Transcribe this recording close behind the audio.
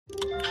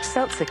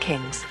Seltzer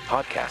Kings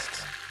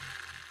podcasts.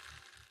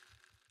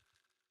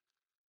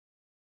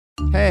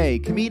 Hey,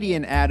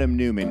 comedian Adam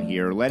Newman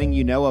here, letting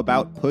you know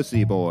about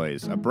Pussy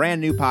Boys, a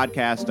brand new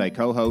podcast I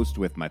co-host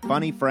with my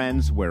funny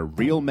friends where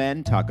real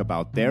men talk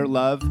about their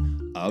love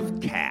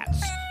of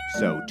cats.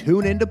 So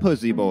tune into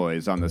Pussy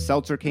Boys on the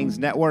Seltzer Kings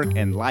Network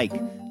and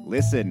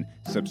listen,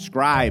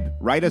 subscribe,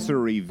 write us a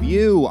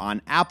review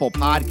on Apple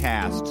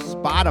Podcasts,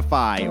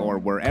 Spotify, or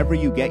wherever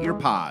you get your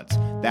pods.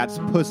 That's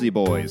Pussy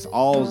Boys,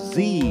 all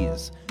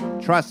Z's.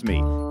 Trust me,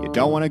 you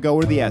don't want to go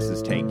where the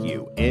S's take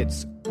you.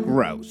 It's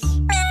gross.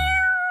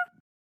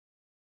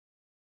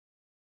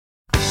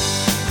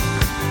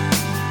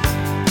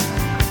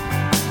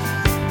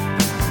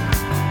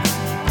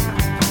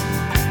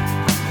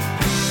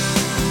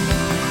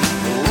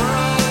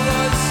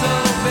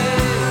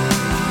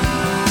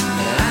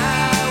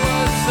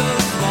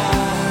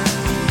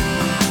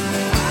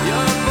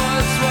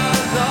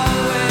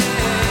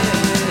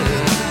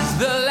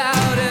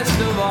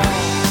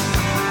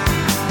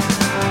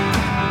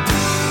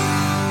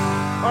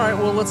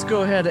 Let's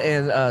go ahead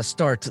and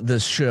start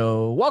this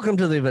show. Welcome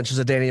to the Adventures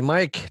of Danny and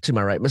Mike. To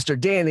my right, Mr.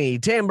 Danny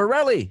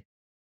Tamborelli.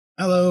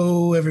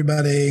 Hello,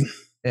 everybody.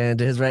 And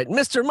to his right,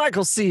 Mr.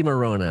 Michael C.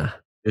 Morona.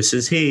 This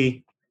is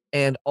he.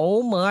 And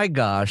oh my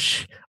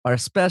gosh, our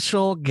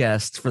special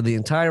guest for the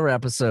entire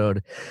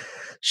episode.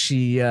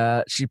 She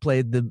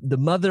played the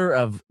mother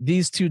of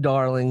these two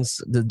darlings,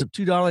 the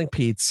two darling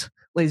Pete's.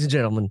 Ladies and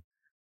gentlemen,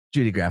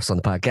 Judy Grafe's on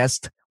the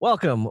podcast.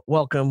 Welcome.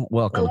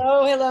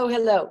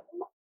 Hello.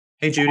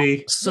 Hey,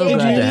 Judy. So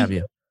glad to have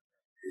you.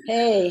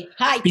 Hey.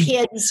 Hi,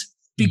 kids.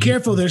 Be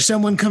careful. There's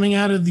someone coming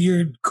out of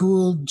your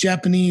cool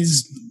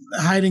Japanese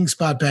hiding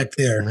spot back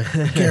there.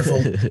 Be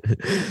careful.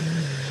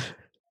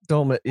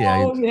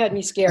 You had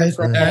me scared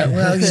for a minute.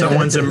 Well, yeah.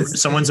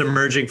 Someone's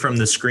emerging from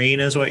the screen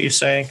is what you're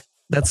saying?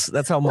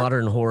 That's how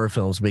modern horror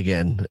films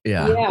begin.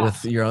 Yeah.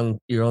 With your own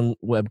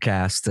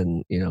webcast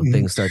and,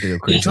 things start to go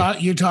crazy.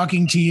 You're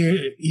talking to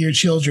your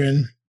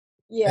children.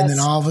 Yes. And then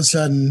all of a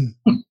sudden,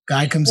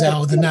 guy comes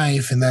out with a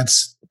knife, and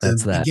that's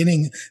the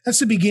beginning. That's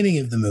the beginning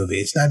of the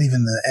movie. It's not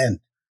even the end.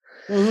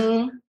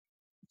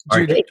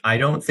 Mm-hmm. I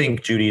don't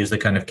think Judy is the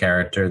kind of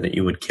character that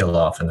you would kill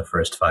off in the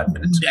first 5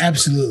 minutes.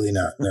 Absolutely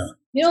not. No.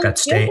 You don't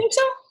think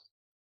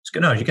so?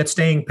 No, you got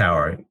staying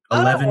power.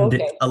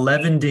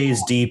 11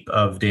 days deep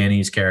of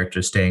Danny's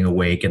character staying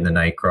awake in the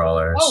night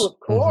crawlers. Oh, of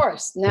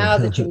course. Now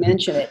that you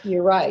mention it,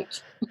 you're right.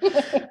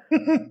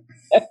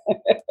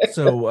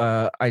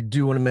 So I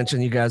do want to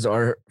mention you guys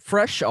are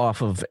fresh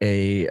off of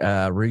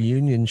a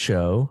reunion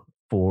show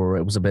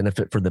it was a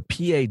benefit for the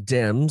PA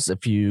Dems.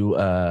 If you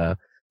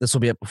this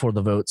will be up before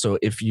the vote, so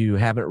if you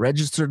haven't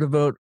registered to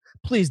vote,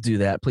 please do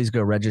that. Please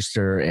go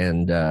register,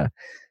 and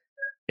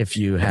if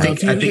you have, I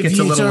think it's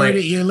a little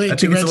late. You're late I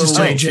think it's a little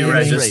late to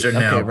register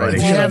now. Okay, right.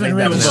 If you haven't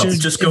registered,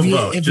 just go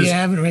vote. If you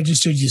haven't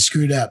registered, you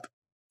screwed up.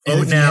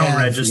 Vote now,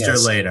 register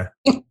later.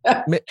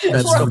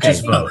 That's okay.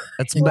 Just vote.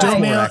 That's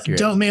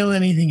Don't mail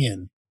anything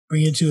in.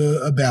 Bring it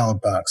to a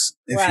ballot box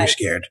if you're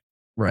scared.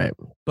 Right.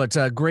 But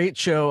great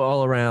show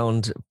all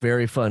around.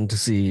 Very fun to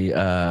see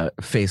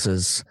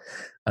faces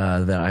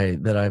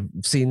that I've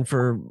seen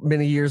for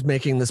many years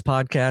making this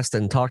podcast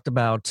and talked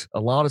about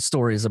a lot of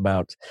stories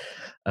about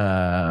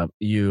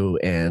you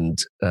and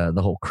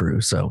the whole crew.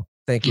 So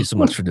thank you so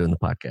much for doing the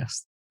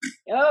podcast.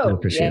 Oh, I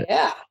appreciate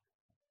it.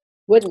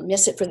 Wouldn't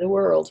miss it for the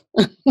world.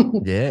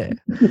 Yeah.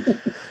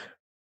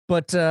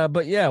 But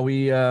yeah,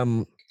 we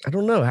I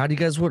don't know. How do you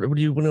guys what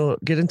do you want to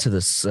get into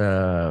this?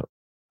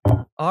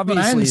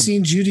 Obviously, I haven't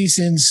seen Judy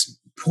since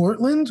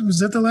Portland. Was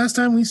that the last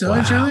time we saw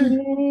each other?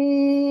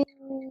 Wait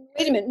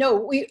a minute. No,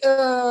 we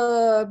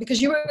because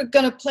you were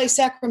going to play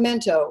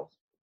Sacramento.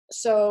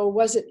 So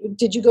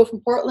did you go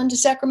from Portland to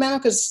Sacramento?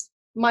 Because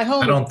my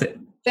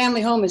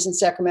family home is in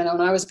Sacramento,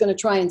 and I was going to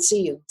try and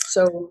see you.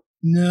 So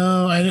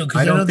no, I don't.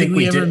 Because I don't think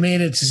we ever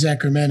made it to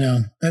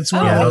Sacramento. That's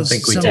one of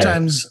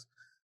those.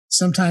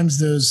 Sometimes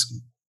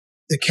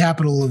the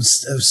capital of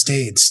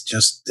states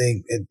just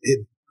they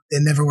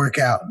never work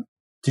out.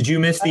 Did you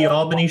miss the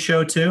Albany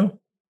show too?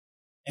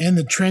 And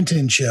the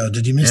Trenton show.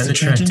 Did you miss the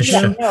Trenton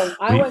show? No,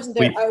 I wasn't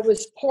there. I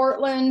was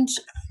Portland,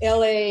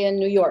 LA, and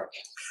New York.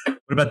 What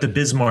about the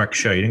Bismarck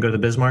show? You didn't go to the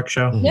Bismarck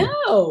show?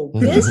 No,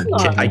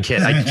 Bismarck. I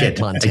kid.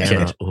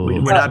 Montana.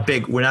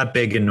 We're not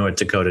big in North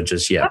Dakota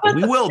just yet. But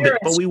we will be.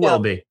 But we will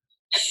be.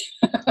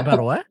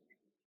 About what?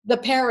 The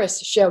Paris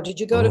show. Did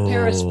you go to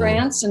Paris,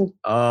 France? And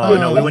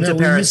no, we went to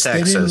Paris,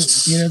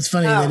 Texas. It's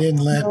funny.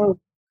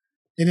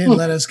 They didn't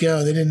let us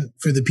go. They didn't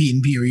for the Pete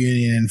and Pete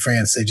reunion in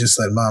France. They just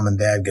let Mom and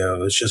Dad go. It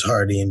was just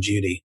Hardy and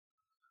Judy.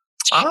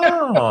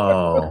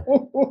 Oh,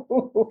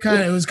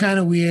 it was kind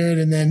of weird.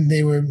 And then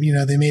they were,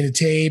 they made a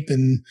tape,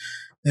 and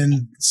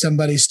then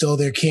somebody stole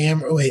their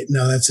camera. Wait,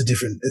 no, it's a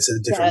different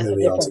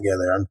movie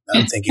altogether.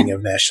 I'm thinking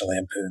of National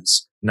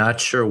Lampoon's. Not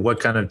sure what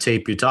kind of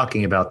tape you're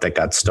talking about that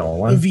got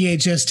stolen. A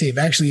VHS tape.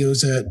 Actually, it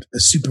was a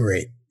Super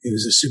 8. It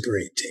was a Super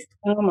 8 tape.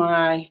 Oh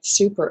my,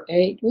 Super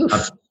 8.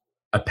 Oof.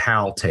 A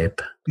PAL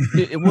tape.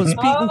 It was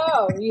Pete.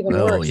 Even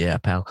worse. Oh yeah,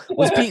 pal.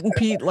 Was Pete and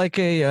Pete like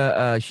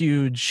a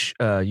huge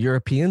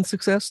European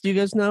success? Do you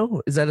guys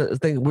know? Is that a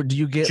thing? Do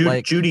you get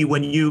Judy?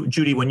 When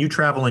you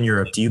travel in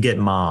Europe, do you get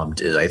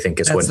mobbed? I think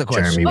is what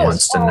Jeremy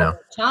wants to know.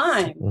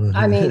 Time.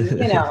 I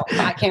mean,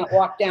 I can't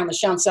walk down the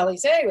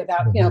Champs-Elysees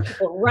without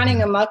people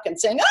running amok and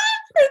saying,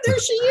 "Ah, there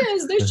she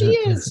is! There she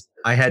is!"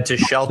 I had to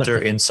shelter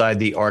inside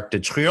the Arc de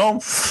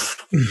Triomphe.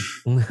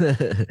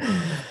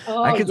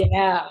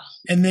 Yeah.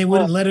 And they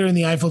wouldn't let her in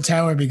the Eiffel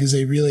Tower because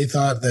they really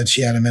thought that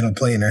she had a metal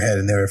plate in her head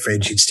and they were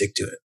afraid she'd stick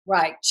to it.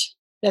 Right.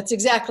 That's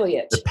exactly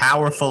it. The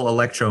powerful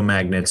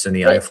electromagnets in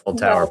the Eiffel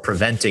Tower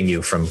preventing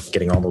you from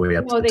getting all the way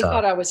up to the top. They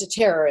thought I was a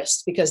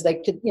terrorist because they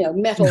could,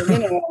 metal,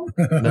 metal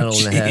in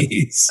the head.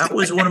 That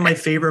was one of my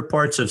favorite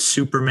parts of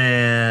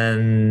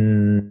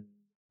Superman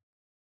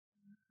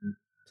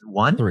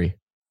 1? 3?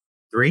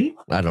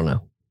 I don't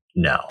know.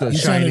 No. You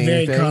sounded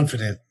very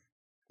confident.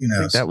 I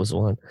think that was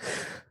one.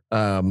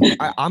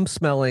 I'm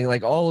smelling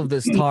like all of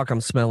this talk.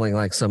 I'm smelling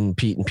like some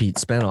Pete and Pete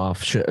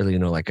spinoff.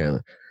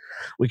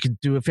 We could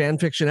do a fan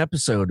fiction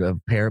episode of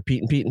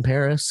Pete and Pete in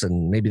Paris,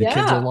 and maybe the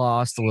kids are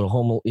lost. A little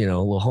Home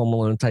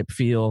Alone type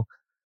feel.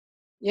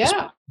 Yeah,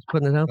 just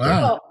putting it out there.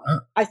 Well,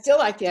 I still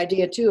like the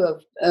idea too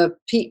of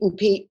Pete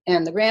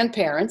and the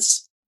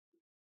grandparents.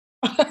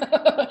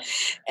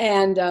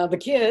 And the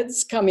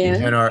kids come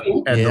in and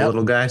the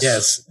little guys.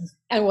 Yes.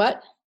 And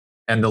what?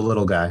 And the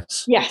little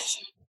guys. Yes.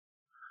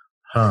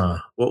 Huh.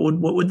 What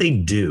would they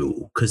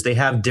do? Because they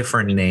have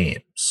different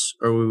names,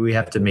 or would we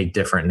have to make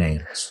different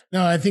names?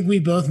 No, I think we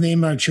both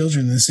name our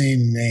children the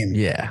same name.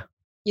 Yeah.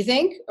 You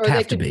think? Or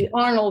they could be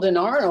Arnold and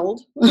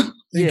Arnold.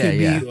 They could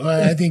be.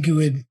 I think it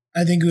would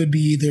be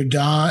either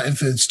Dawn.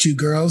 If it's two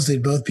girls,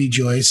 they'd both be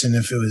Joyce, and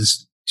if it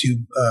was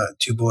two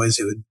boys,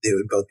 they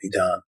would both be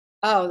Don.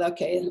 Oh,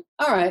 okay.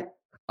 All right.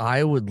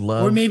 I would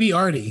love, or maybe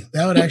Artie.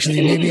 That would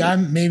actually maybe I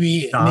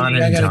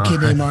got a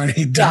kid named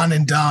Artie. Don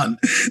and Don,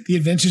 The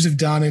Adventures of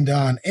Don and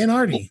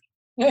Artie.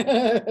 We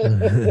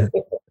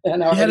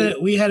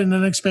had an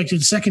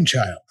unexpected second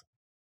child.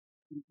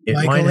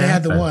 Mike only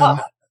had the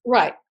one.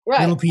 Right.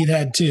 Little Pete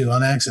had two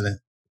on accident.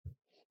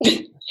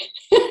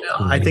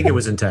 I think it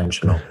was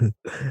intentional.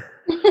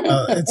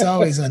 It's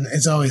always an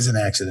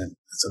accident.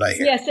 That's what I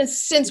hear. Yeah,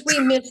 since we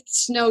missed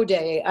snow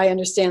day, I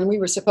understand we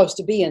were supposed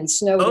to be in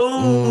snow day.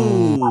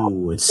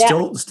 Oh, it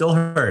still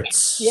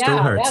hurts. Yeah, still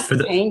hurts for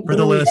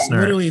the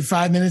listener. Literally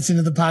 5 minutes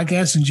into the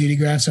podcast, and Judy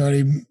Grafe's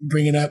already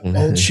bringing up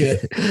old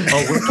shit.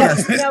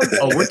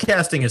 We're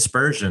casting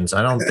aspersions.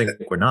 I don't think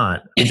we're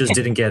not. We just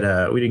didn't get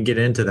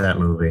into that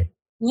movie.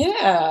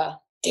 Yeah,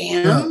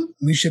 damn. Well,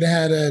 we should have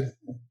had a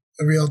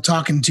real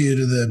talking to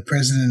the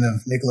president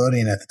of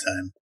Nickelodeon at the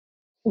time.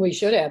 We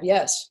should have,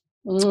 yes.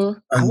 Mm-hmm.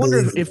 I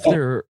wonder if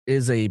there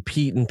is a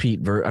Pete and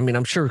Pete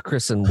I'm sure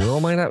Chris and Will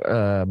might have.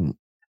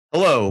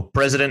 Hello,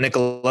 President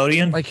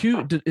Nickelodeon. Like,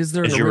 is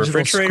there an original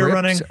refrigerator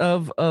running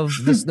of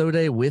the snow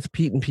day with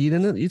Pete and Pete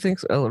in it? You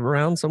think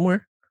around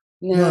somewhere?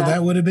 No,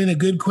 that would have been a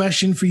good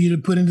question for you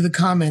to put into the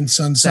comments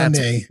on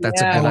Sunday.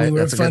 That's a good. We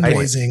were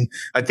fundraising.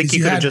 I think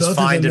you could have just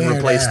find and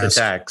replaced the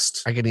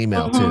text. I can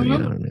email too. You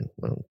know what I mean?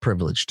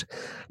 Privileged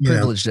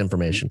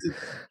information.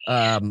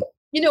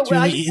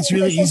 It's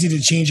really easy to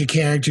change a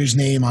character's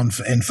name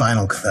in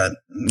Final Cut.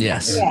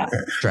 Yes.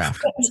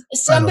 Draft.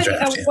 Somebody,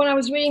 when I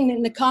was reading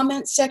in the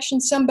comments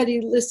section,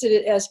 somebody listed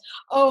it as,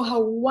 "Oh,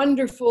 how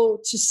wonderful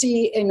to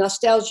see a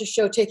nostalgia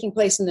show taking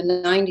place in the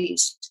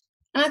 90s."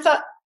 And I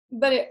thought,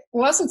 but it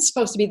wasn't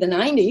supposed to be the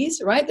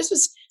 90s, right? This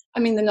was,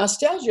 the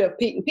nostalgia of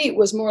Pete and Pete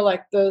was more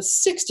like the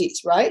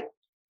 60s, right?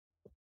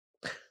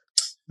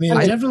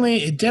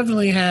 It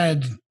definitely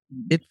had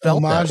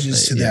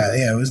homages to that.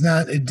 Yeah, it was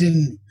not.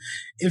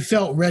 It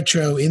felt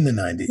retro in the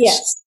 90s.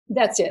 Yes,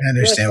 that's it. I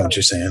understand what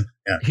you're saying.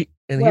 Yeah.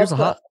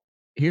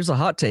 Here's a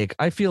hot take.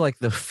 I feel like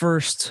the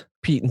first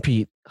Pete and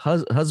Pete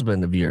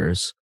husband of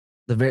yours,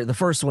 the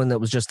first one that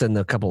was just in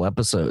a couple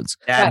episodes.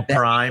 Dad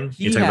Prime.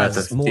 You're talking about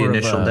the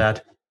initial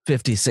dad.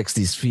 50s,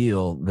 60s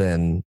feel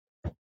than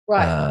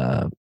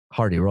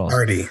Hardy Ross.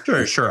 Hardy.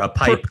 Sure. A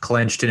pipe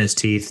clenched in his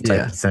teeth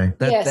type of thing.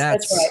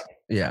 That's right.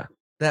 Yeah.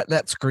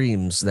 That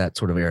screams that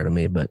sort of era to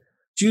me. But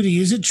Judy,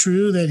 is it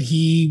true that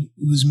he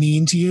was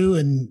mean to you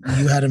and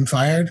you had him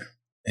fired?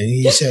 And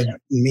he said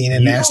mean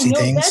and nasty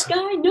things? That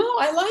guy? No,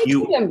 I like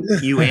him.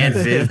 You Aunt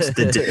Viv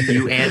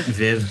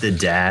the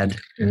dad of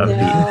Pete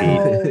and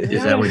Pete.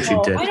 Is that what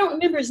you did? I don't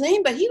remember his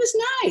name, but he was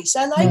nice.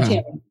 I liked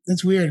him.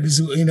 That's weird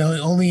because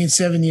only at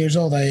 7 years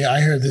old,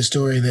 I heard the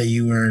story that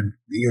you're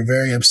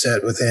very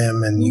upset with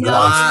him and you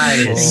got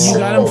him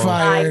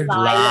fired.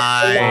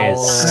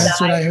 Lies. That's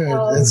what I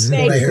heard. That's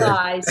fake what I heard.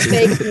 lies,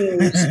 fake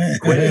news.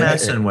 Quit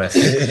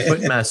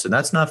messing.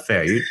 That's not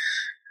fair.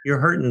 You're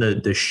hurting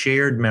the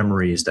shared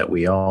memories that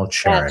we all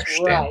cherish.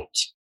 That's right.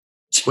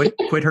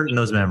 Quit hurting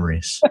those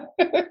memories.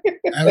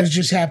 I was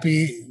just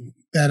happy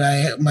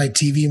that my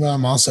TV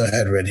mom also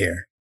had red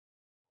hair.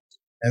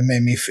 It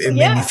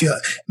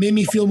made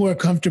me feel more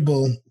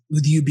comfortable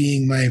with you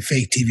being my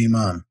fake TV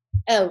mom.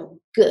 Oh,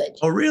 good.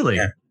 Oh,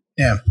 really?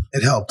 Yeah,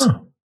 it helped.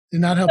 Huh.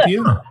 Did not help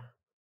you? Huh.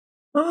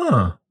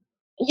 Oh.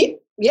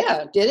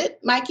 Yeah. Did it,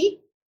 Mikey?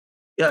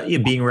 Yeah, you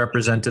being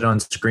represented on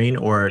screen,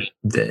 or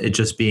it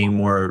just being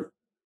more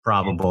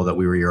probable that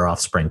we were your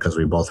offspring because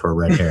we both were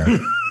red hair.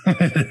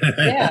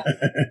 Yeah.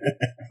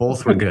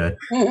 Both were good.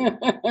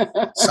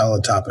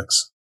 Solid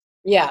topics.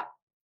 Yeah.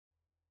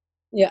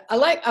 Yeah. I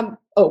like,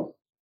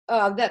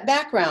 that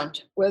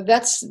background. Well,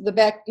 that's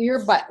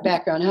your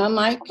background, huh,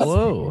 Mike?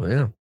 Whoa.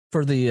 Yeah.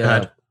 For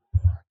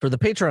the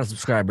Patreon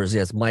subscribers,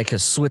 yes, Mike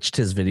has switched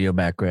his video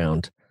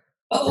background.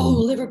 Oh,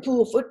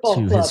 Liverpool Football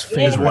Club.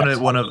 Because one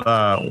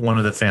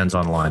of the fans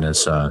online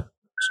has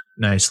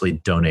nicely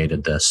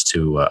donated this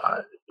to,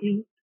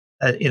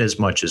 in as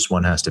much as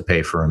one has to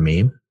pay for a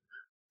meme,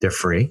 they're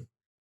free.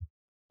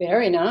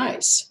 Very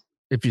nice.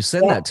 If you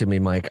send that to me,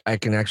 Mike, I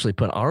can actually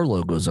put our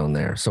logos on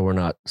there, so we're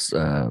not,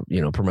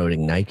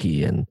 promoting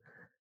Nike and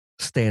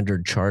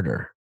Standard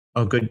Charter.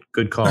 Oh, good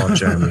call,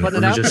 Jeremy. Put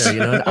it out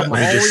there, I'm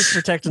always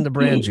protecting the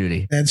brand,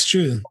 Judy. That's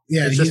true.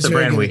 Yeah, it's just a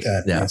brand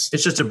yes.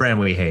 It's just a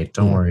brand we hate.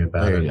 Don't worry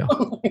about it.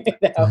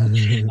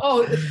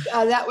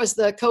 That was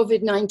the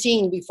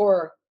COVID-19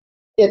 before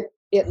it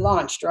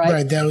launched, right?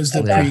 Right. That was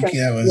the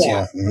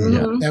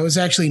That was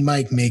actually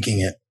Mike making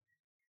it.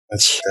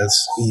 That's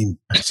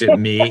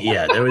me.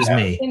 Yeah, that was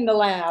me in the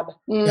lab.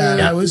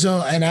 Yeah, I was,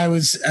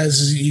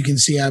 as you can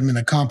see, I'm an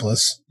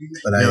accomplice.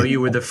 But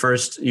you were the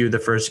first. You were the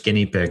first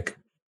guinea pig.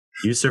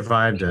 You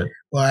survived it.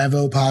 Well, I have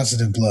O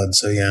positive blood,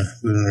 so yeah,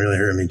 it wouldn't really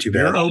hurt me too bad.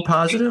 You're O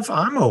positive?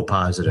 I'm O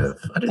positive.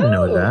 I didn't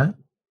know that.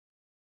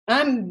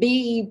 I'm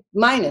B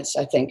minus,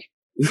 I think.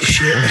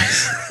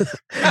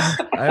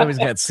 I always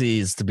got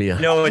C's, to be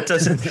honest. No, it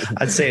doesn't.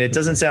 I'd say it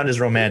doesn't sound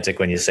as romantic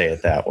when you say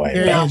it that way.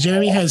 Yeah,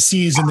 Jeremy has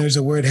C's and there's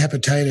a word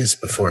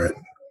hepatitis before it.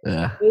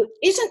 Yeah.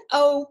 Isn't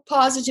O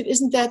positive?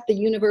 Isn't that the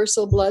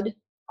universal blood?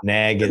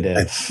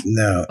 Negative.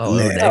 No.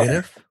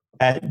 Negative?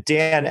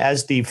 Dan,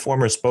 as the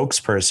former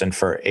spokesperson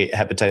for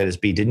hepatitis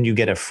B, didn't you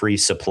get a free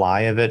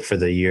supply of it for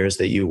the years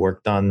that you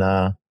worked on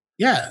the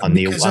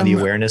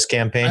awareness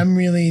campaign? I'm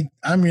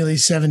really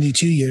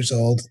 72 years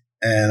old,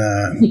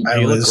 and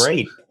you look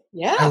great.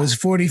 Yeah, I was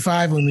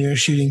 45 when we were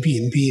shooting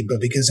Pete and Pete, but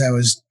because I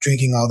was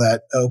drinking all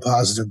that O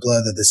positive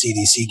blood that the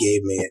CDC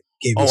gave me, it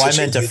gave me. I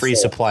meant a free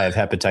supply of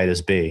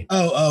hepatitis B.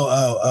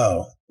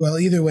 Oh. Well,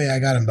 either way, I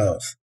got them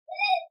both,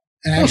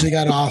 and I actually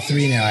got all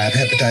three now. I have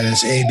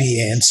hepatitis A,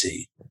 B, and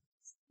C.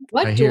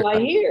 What do I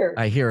hear?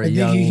 I hear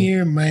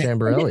my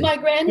Tamborelli. My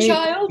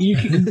grandchild.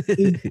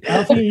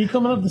 Alfie, are you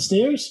coming up the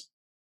stairs?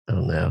 I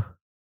don't know.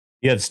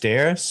 You have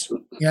stairs?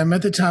 Yeah, I'm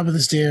at the top of the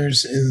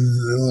stairs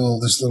in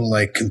this little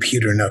like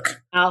computer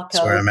nook.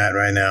 That's where I'm at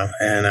right now,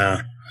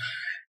 and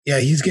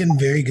he's getting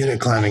very good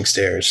at climbing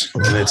stairs.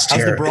 And it's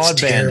how's the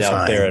broadband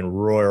out there in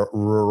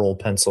rural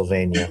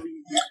Pennsylvania?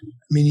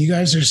 I mean, you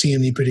guys are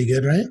seeing me pretty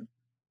good, right?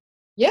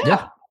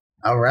 Yeah.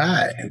 All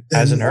right.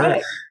 Hasn't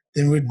hurt.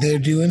 Then they're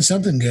doing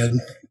something good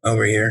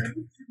over here.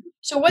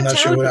 So what? I'm not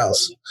sure what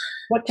else.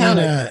 What town?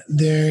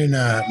 They're in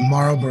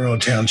Marlboro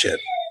Township.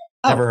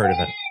 Never heard of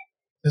it.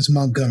 It's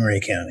Montgomery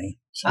County.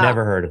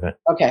 Never heard of it.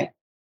 Okay.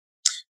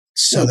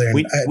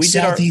 Southern,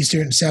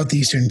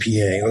 southeastern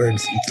PA, or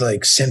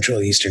like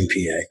central eastern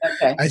PA.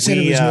 Okay. I said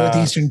it was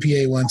northeastern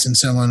PA once, and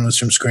someone was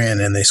from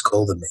Scranton, and they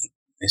scolded me.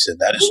 They said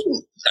that's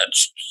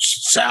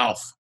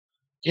south.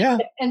 Yeah.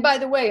 And by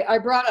the way, I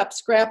brought up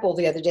Scrapple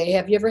the other day.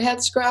 Have you ever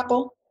had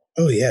Scrapple?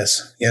 Oh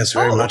yes,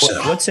 very much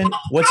so. What's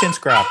in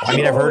Scrapple? I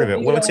mean, I've heard of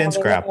it. What's in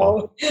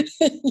Scrapple?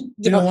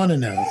 You don't want to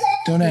know.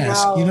 Don't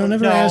ask. You don't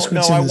ever ask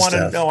what's in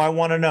the stuff. I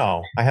want to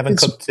know. I haven't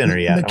cooked dinner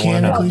yet.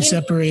 Mechanically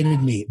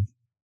separated meat.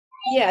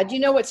 Yeah. Do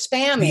you know what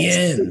Spam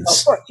is?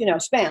 Of course, you know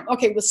Spam.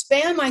 Okay. Well,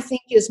 Spam I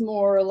think is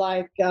more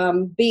like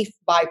beef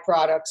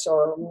byproducts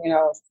or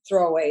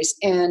throwaways,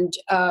 and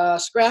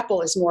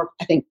Scrapple is more,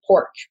 I think,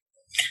 pork.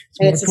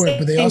 It's more pork,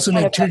 but they also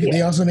make turkey.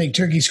 They also make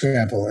turkey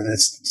Scrapple, and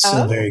it's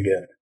still very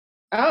good.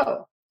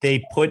 Oh.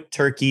 They put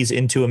turkeys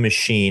into a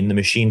machine. The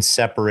machine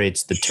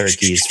separates the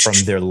turkeys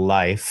from their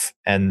life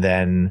and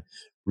then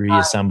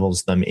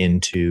reassembles them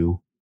into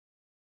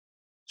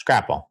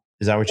Scrapple.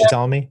 Is that what you're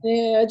telling me?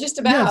 Yeah, just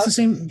about. Yeah, it's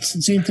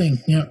the same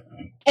thing. Yeah.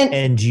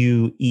 And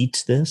you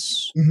eat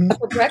this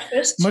for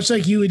breakfast, much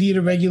like you would eat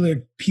a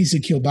regular piece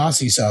of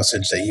kielbasa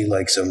sausage that you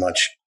like so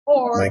much,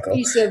 or Michael. A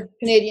piece of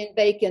Canadian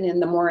bacon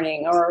in the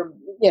morning, or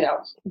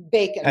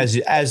bacon.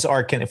 As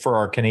for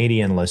our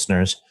Canadian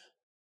listeners,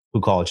 who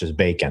call it just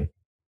bacon.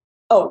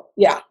 Oh,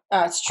 yeah,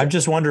 that's true. I'm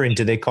just wondering,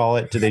 do they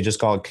just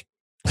call it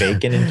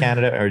bacon in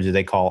Canada, or do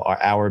they call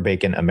our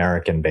bacon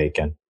American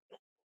bacon?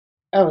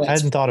 Oh, I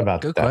hadn't thought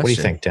about that. Question. What do you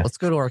think, Tim? Let's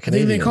go to our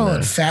Canadian. I think they call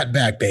it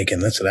fatback bacon.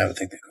 That's what I would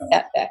think they call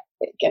it. Fatback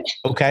bacon.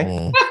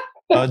 Okay.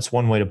 That's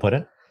one way to put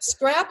it.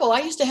 Scrapple, I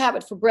used to have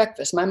it for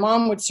breakfast. My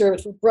mom would serve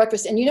it for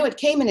breakfast. And it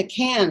came in a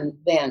can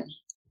then.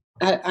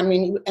 I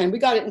mean, and we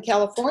got it in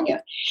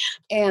California.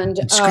 And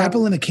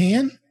Scrapple in a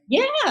can?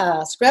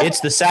 Yeah, Scrapple.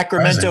 It's the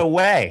Sacramento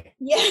way.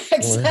 Yeah,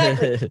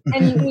 exactly.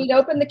 And you'd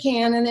open the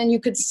can, and then you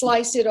could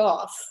slice it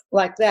off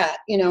like that,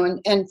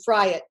 and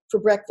fry it for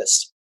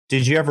breakfast.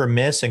 Did you ever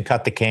miss and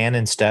cut the can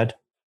instead?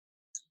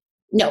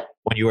 No.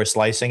 When you were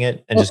slicing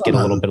it and just get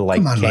a little bit of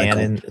like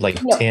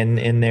tin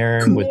in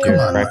there with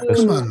your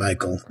breakfast? Come on,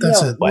 Michael.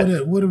 That's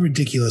what a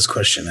ridiculous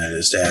question that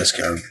is to ask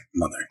our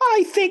mother.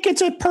 I think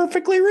it's a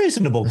perfectly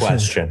reasonable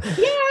question.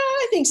 Yeah,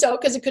 I think so,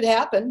 because it could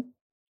happen.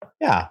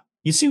 Yeah.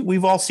 You see,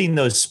 we've all seen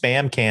those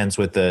Spam cans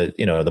with the,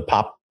 the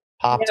pop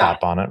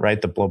top on it,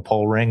 right? The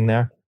pull ring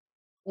there.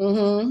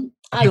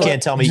 Mm-hmm. You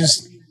can't tell me.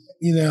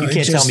 You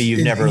can't tell me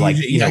you've never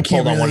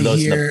pulled on one of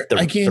those.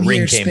 The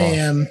ring came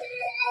off.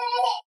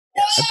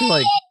 I feel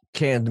like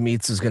canned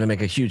meats is going to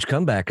make a huge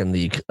comeback in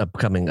the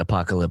upcoming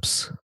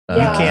apocalypse. You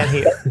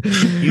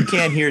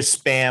can't hear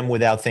Spam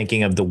without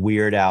thinking of the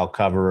Weird Al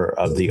cover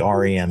of the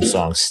REM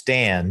song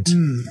 "Stand."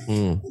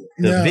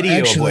 The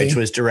video of which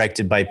was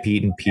directed by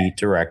Pete and Pete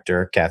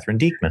director Catherine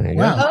Diekman.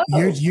 Wow,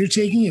 you're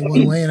taking it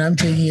one way and I'm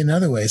taking it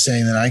another way,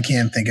 saying that I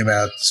can't think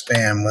about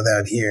Spam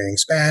without hearing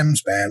spam.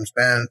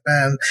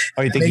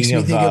 Are you makes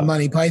me think of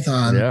Monty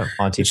Python. Yeah,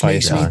 Monty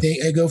Python.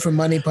 I go from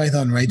Monty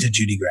Python right to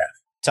Judy Grafe.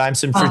 Time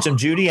for some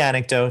Judy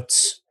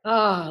anecdotes.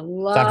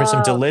 Love. Time for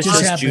some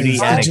delicious Judy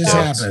anecdotes. It just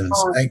happens.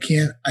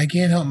 I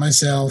can't help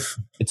myself.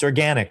 It's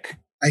organic.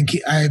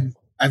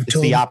 It's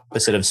the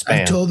opposite of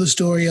Spam. I've told the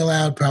story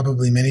aloud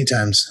probably many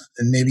times,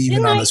 and maybe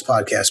even on this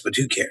podcast. But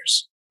who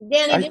cares?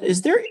 Danny,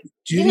 is there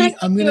Judy?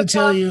 I'm going to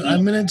tell you.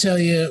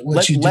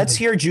 What you did. Let's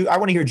hear. I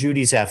want to hear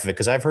Judy's half of it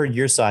because I've heard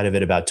your side of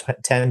it about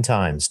 10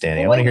 times,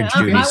 Danny. I want to hear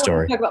Judy's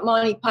story. I want to talk about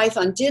Monty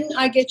Python. Didn't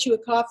I get you a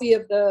copy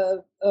of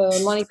the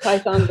Monty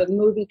Python the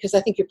movie? Because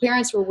I think your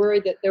parents were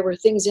worried that there were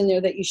things in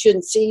there that you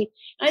shouldn't see.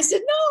 And I said,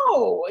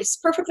 no, it's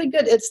perfectly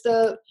good. It's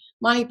the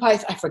Monty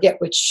Python. I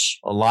forget which.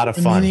 A lot of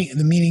fun.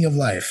 The meaning of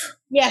life.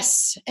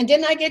 Yes. And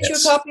didn't I get you a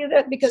copy of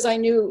that because I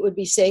knew it would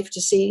be safe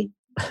to see?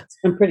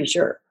 I'm pretty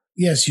sure.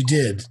 Yes, you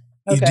did.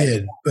 You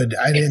did. But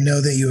I didn't know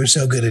that you were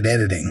so good at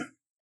editing.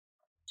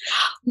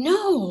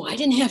 No, I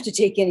didn't have to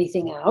take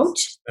anything out.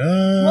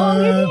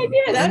 Well, maybe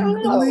I did. I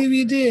don't know. I believe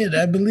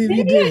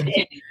you did.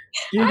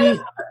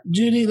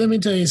 Judy, let me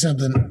tell you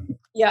something.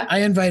 Yeah. I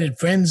invited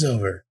friends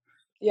over.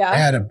 Yeah.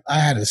 I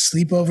had a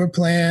sleepover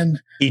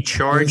planned. He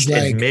charged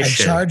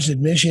admission. I charged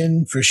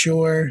admission for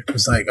sure. It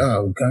was like,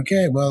 oh,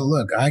 okay. Well,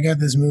 look, I got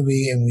this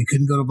movie and we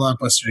couldn't go to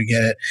Blockbuster to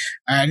get it.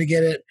 I had to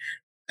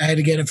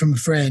get it from a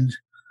friend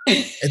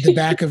at the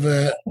back of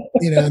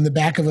in the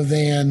back of a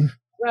van.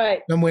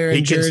 Right. Somewhere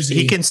in Jersey.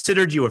 He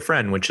considered you a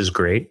friend, which is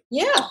great.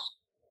 Yeah.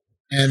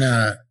 And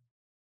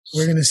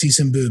we're going to see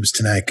some boobs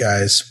tonight,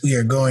 guys. We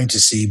are going to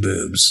see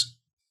boobs.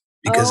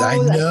 Because I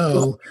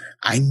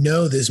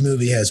know this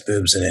movie has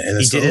boobs in it.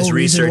 And he did his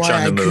research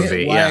on the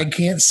movie. Why I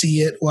can't see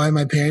it, why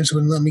my parents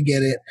wouldn't let me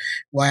get it,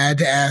 why I had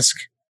to ask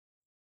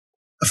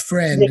a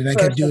friend, and I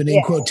kept doing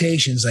in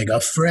quotations like a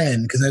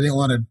friend, because I didn't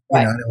want to, I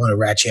didn't want to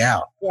rat you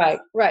out. Right.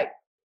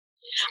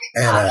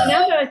 And,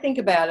 now that I think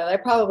about it, I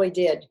probably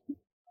did.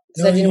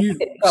 So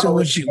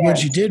what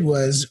you did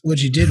was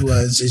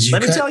you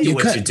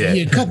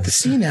cut the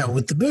scene out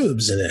with the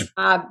boobs in it.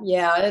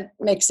 Yeah, it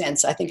makes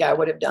sense. I think I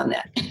would have done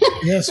that.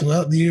 Yes,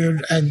 well, you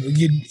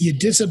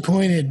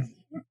disappointed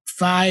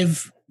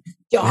 5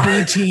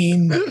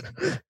 preteen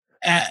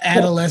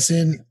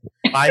adolescent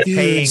 5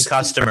 paying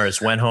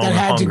customers went home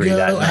hungry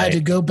that night. Had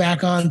to go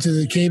back onto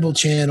the cable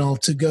channel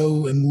to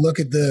go and look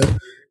at the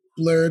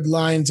blurred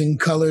lines and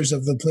colors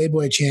of the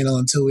Playboy channel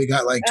until we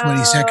got like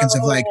 20 seconds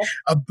of like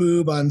a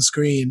boob on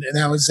screen, and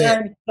that was it.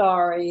 I'm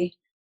sorry.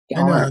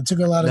 I know it took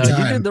a lot of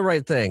time. You did the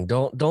right thing.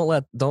 Don't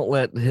let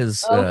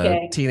his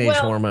teenage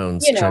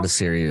hormones try to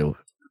steer you.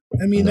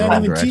 I mean,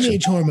 not even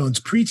teenage hormones,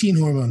 preteen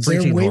hormones.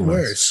 They're way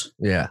worse.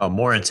 Yeah. Oh,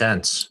 more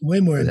intense. Way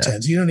more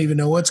intense. You don't even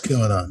know what's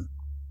going on.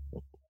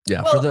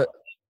 Yeah. Well,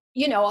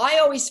 I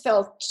always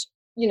felt,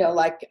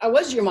 like I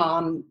was your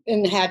mom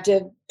and had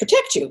to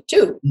protect you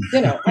too.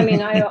 I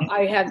mean,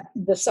 I had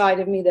the side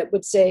of me that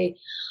would say,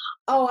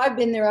 oh, I've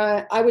been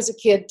there. I was a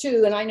kid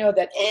too. And I know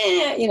that,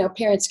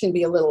 parents can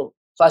be a little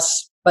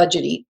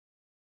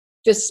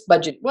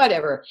budget,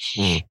 whatever.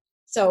 Mm.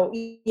 So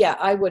yeah,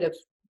 I would have,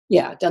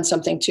 done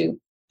something to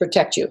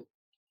protect you.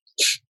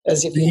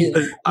 As if you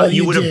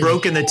would have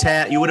broken the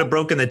tab. You would have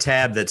broken the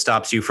tab that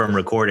stops you from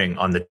recording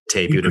on the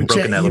tape. You'd have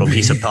broken that little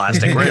piece of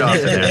plastic right off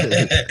of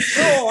there.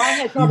 Oh, I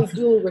had probably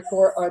dual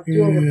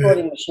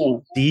recording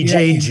machine.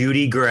 DJ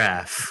Judy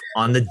Grafe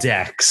on the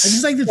decks. I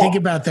just like to think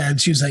about that.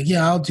 And she was like,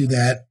 "Yeah, I'll do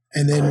that,"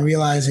 and then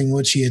realizing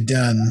what she had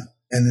done,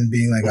 and then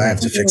being like, "I have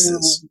to fix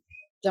this."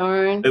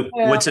 Darn.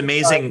 What's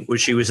amazing was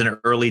she was an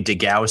early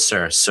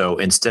degausser. So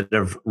instead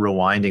of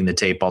rewinding the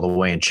tape all the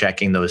way and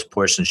checking those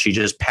portions, she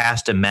just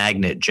passed a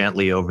magnet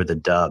gently over the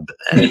dub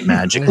and it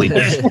magically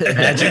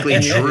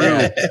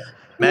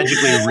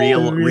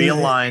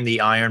realigned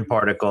the iron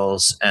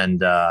particles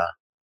and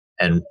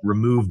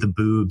removed the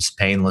boobs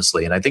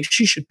painlessly. And I think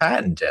she should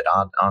patent it,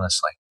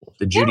 honestly.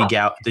 The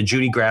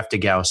Judy Grafe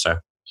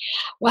degausser.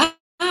 Wow.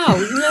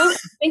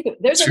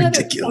 There's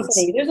another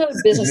company, there's another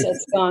business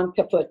that's gone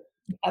kaput.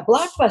 A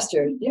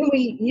Blockbuster. Didn't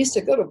we used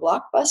to go to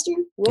Blockbuster?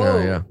 Whoa. Oh,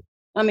 yeah.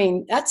 I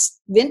mean, that's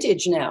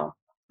vintage now.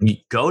 You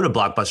go to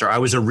Blockbuster. I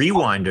was a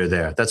rewinder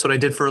there. That's what I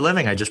did for a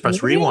living. I just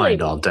pressed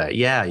rewind all day.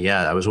 Yeah.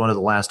 I was one of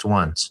the last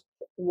ones.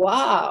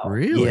 Wow.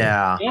 Really?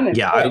 Yeah.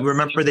 Yeah. I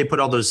remember they put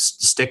all those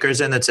stickers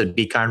in that said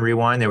 "Be Kind,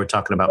 Rewind." They were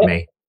talking about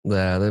me.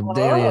 Yeah,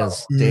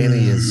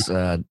 Danny is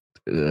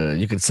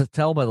you can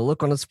tell by the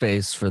look on his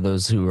face, for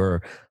those who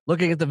are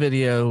looking at the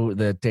video,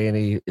 that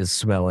Danny is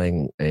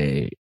smelling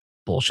a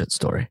bullshit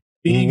story.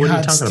 Big,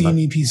 hot,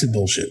 steamy piece of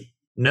bullshit.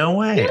 No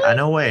way.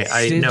 No way.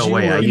 You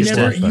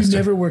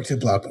never worked at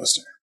Blockbuster.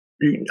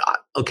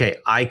 Okay,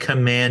 I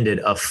commanded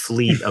a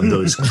fleet of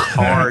those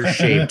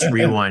car-shaped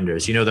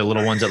rewinders. You know, the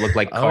little ones that look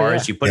like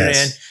cars. You put it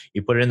in,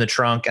 you put it in the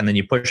trunk, and then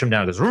you push them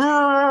down. It goes.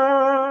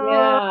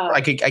 Yeah.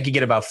 I could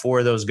get about 4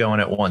 of those going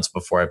at once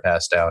before I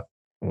passed out.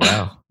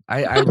 Wow,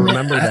 I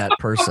remember that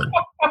person.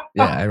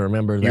 Yeah, I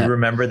remember that. You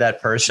remember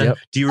that person? Yep.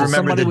 Do you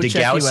remember the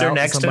degausser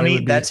next to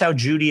me? That's how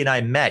Judy and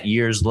I met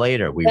years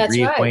later. We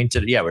reacquainted.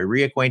 Right. Yeah, we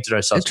reacquainted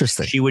ourselves.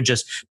 Interesting. She would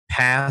just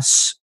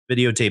pass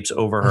videotapes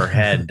over her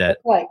head that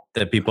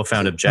people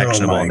found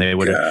objectionable, and they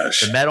would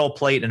the metal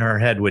plate in her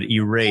head would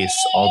erase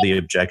all the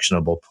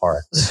objectionable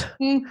parts.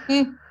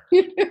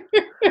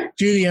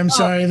 Judy, I'm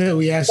sorry that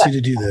we asked you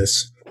to do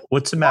this.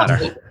 What's the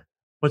matter?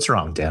 What's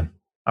wrong, Dan?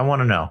 I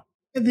want to know.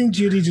 I think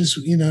Judy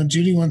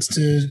Judy wants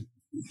to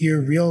hear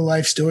real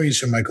life stories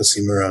from Michael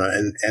C. Morona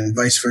and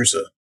vice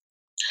versa.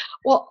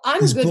 Well, I'm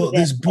good with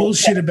this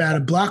bullshit about a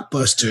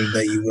Blockbuster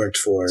that you worked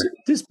for.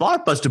 This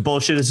Blockbuster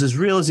bullshit is as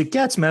real as it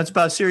gets, man. It's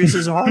about as serious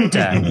as a heart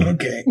attack.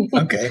 Okay.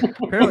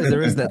 Apparently,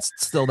 there is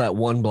still that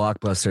one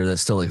Blockbuster that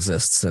still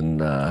exists in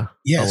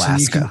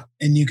Alaska,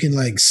 and you can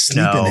like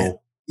sleep in it.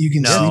 You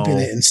can sleep in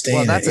it and stay in it.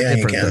 Well, that's a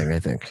different thing, I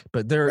think.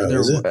 But there,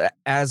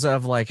 as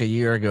of like a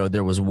year ago,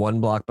 there was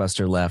one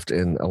Blockbuster left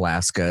in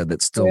Alaska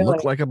that still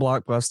looked like a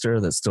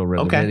Blockbuster, that still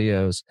rented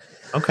videos.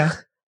 Okay.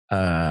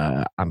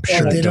 I'm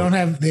sure they don't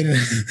have. I'm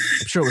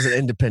sure it was an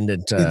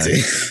independent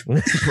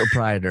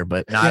proprietor,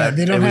 but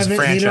they don't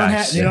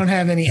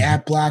have any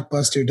at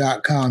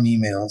blockbuster.com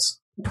emails.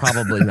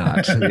 Probably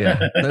not.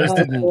 Yeah, those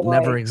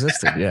never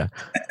existed. Yeah.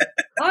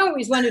 I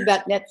always wondered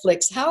about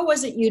Netflix. How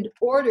was it you'd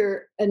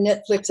order a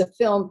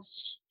film,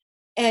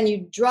 and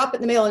you drop it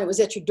in the mail, and it was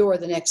at your door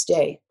the next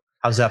day?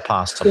 How's that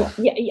possible?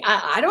 Yeah,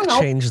 I don't know.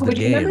 Changed the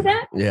game. Remember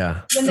that?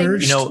 Yeah.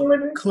 First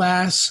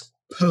class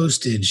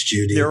postage,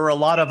 Judy. There were a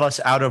lot of us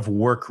out of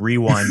work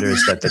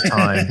rewinders at the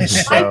time.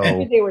 So I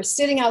figured they were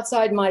sitting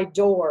outside my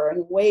door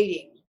and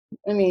waiting.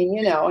 I mean,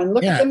 and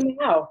look at them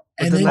now.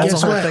 And then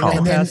guess what?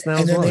 And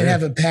then they'd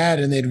have a pad,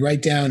 and they'd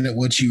write down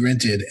what you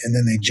rented, and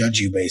then they judge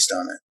you based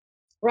on it.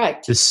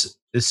 Right. This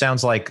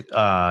sounds like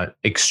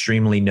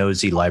extremely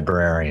nosy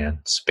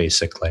librarians,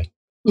 basically.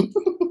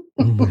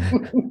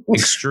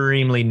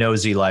 Extremely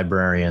nosy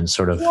librarians,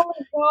 sort of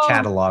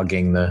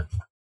cataloging their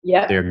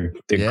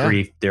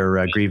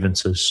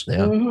grievances. Yeah.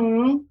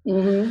 Mm-hmm.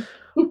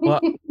 Mm-hmm.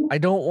 Well, I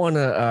don't want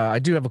to. I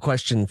do have a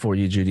question for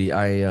you, Judy.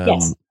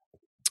 Yes.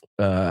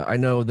 I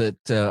know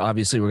that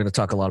obviously we're going to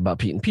talk a lot about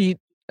Pete and Pete,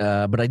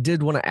 but I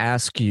did want to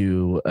ask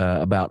you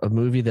about a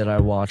movie that I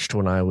watched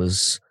when it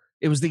was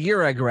the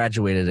year I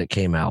graduated. It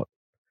came out,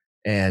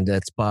 and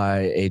it's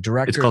by a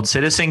director. It's called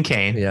Citizen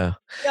Kane. Yeah.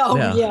 Oh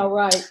yeah,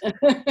 right.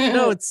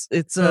 No,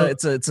 it's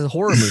a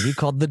horror movie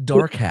called The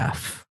Dark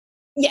Half.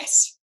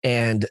 Yes.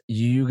 And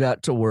you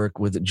got to work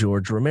with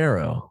George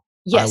Romero.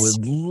 Yes. I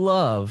would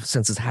love,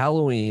 since it's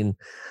Halloween,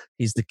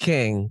 he's the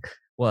king.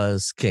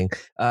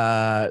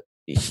 I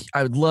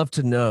would love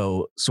to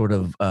know sort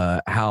of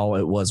how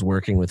it was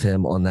working with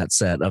him on that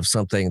set of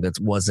something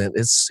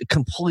it's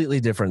completely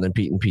different than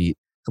Pete and Pete,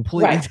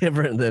 completely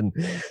different than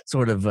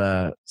sort of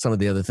some of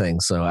the other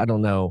things. So I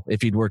don't know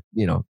if you'd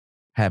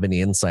have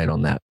any insight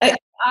on that.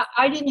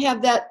 I didn't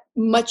have that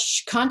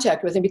much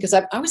contact with him because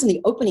I was in the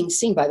opening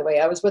scene, by the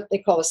way. I was what they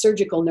call a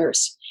surgical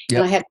nurse. Yep.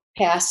 And I had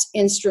to pass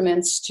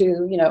instruments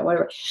to,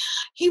 whatever.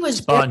 He was...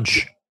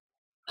 Sponge.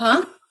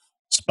 Huh?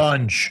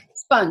 Sponge.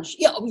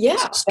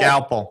 Yeah.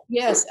 Scalpel.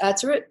 Yes,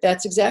 that's it.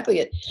 That's exactly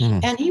it.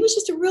 And he was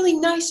just a really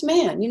nice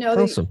man.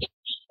 Awesome.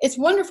 It's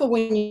wonderful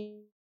when you...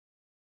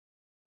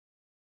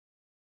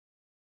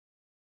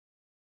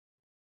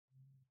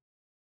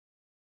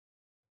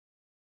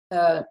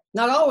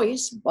 not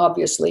always,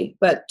 obviously,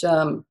 but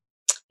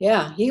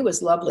he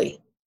was lovely.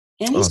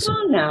 And he's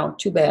gone now.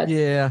 Too bad.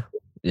 Yeah.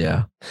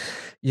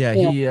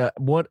 He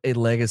what a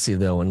legacy,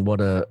 though, and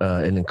what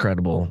an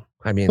incredible...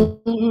 I mean...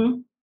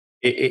 Mm-hmm.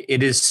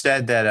 It is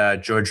said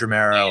that George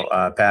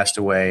Romero passed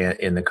away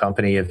in the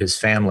company of his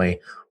family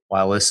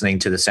while listening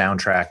to the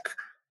soundtrack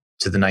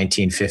to the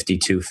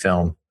 1952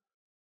 film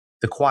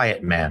The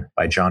Quiet Man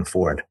by John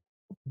Ford.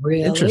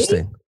 Really?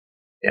 Interesting.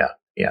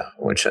 Yeah,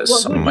 which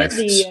has some of my...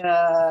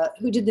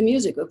 who did the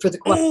music for The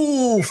Quiet?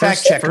 Ooh,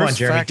 fact check. Come on,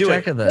 Jeremy. Do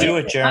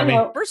it, Jeremy.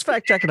 First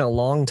fact check in a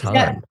long time.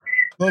 Yeah.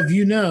 Well, if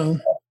you know...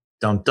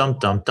 Dum dum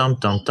dum dum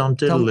dum dum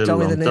tell me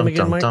the name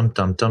again, Mike. Dum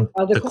dum dum.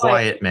 The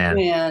Quiet Man.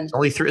 It's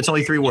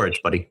only 3 words,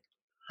 buddy.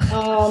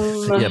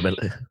 Yeah, but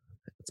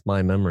it's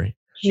my memory.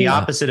 The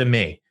opposite of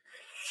me.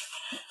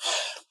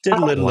 Did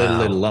a little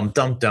dum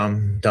dum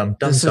dum dum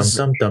dum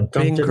dum dum.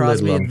 Bing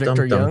Crosby and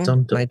Victor Young,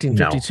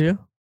 1952.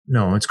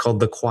 No, it's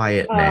called The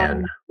Quiet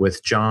Man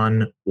with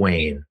John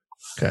Wayne.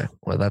 Okay,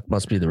 well, that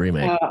must be the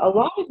remake. A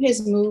lot of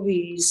his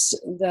movies,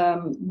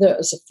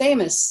 there's a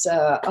famous,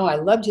 I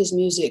loved his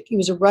music. He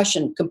was a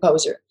Russian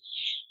composer.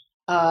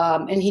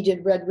 And he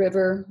did Red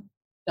River.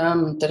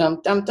 I'm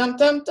thinking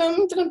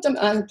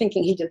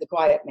he did The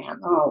Quiet Man.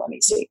 Oh, let me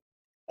see.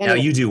 Anyway.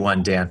 Now you do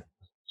one, Dan.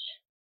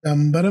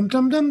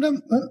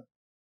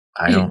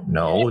 I don't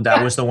know.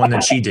 That was the one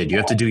that she did. You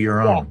have to do your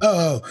own.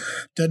 Oh,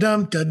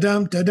 da-dum,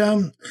 da-dum,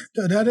 da-dum,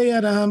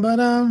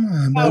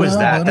 da-da-da-da-dum. Who is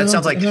that? That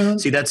sounds like.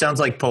 See, that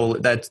sounds like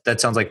that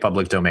sounds like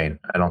public domain.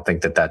 I don't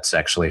think that's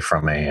actually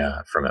from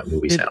a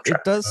movie soundtrack.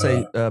 It does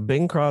say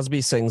Bing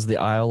Crosby sings "The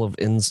Isle of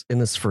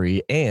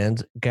Innisfree"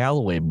 and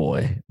 "Galloway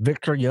Boy."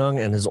 Victor Young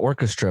and his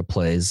orchestra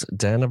plays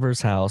 "Daniver's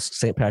House,"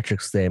 "St.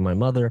 Patrick's Day," "My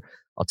Mother,"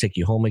 "I'll Take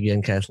You Home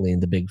Again," "Kathleen,"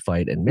 "The Big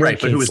Fight," and Mary right.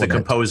 But who was the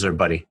composer,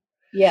 buddy?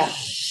 Yeah.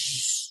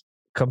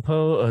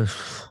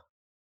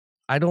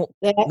 I don't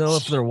know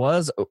if there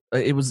was.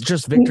 It was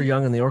just Victor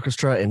Young in the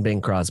orchestra and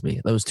Bing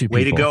Crosby. Those two people.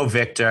 Way to go,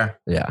 Victor.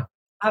 Yeah.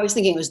 I was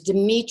thinking it was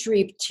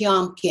Dmitry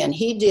Tiomkin.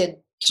 He did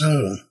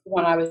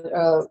when I was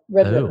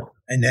Red River.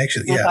 And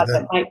actually, I thought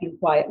that might be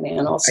Quiet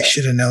Man also. I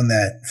should have known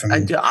that from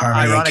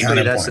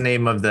ironically, that's the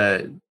name of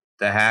the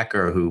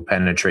hacker who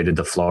penetrated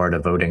the Florida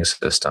voting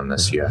system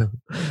this year.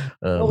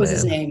 What was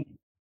his name?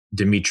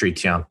 Dmitry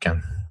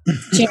Tiomkin.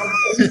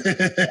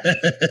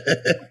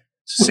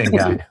 Same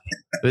guy.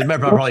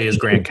 Remember, probably his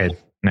grandkid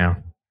now.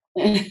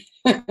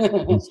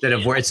 Instead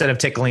of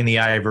tickling the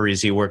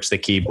ivories, he works the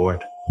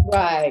keyboard.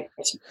 Right.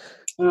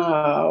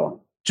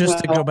 Oh. Just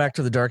to go back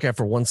to the dark half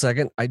for 1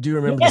 second, I do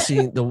remember the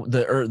scene,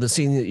 the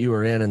scene that you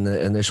were in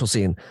the initial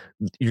scene.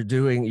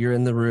 You're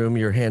in the room,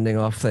 you're handing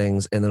off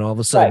things, and then all of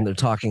a sudden they're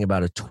talking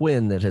about a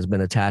twin that has been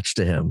attached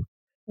to him.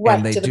 Right,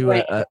 and they do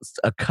a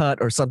cut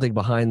or something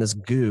behind this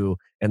goo,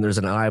 and there's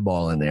an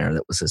eyeball in there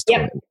that was his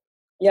twin.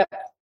 Yep.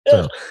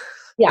 So,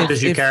 yeah.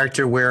 Does your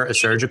character wear a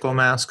surgical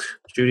mask,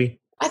 Judy?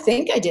 I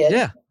think I did.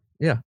 Yeah.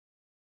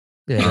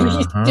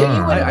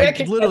 I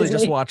literally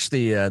just watched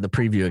the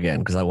preview again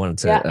because I wanted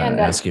to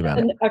ask you about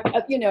it.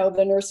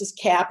 The nurse's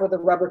cap or the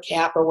rubber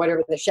cap or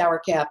whatever, the shower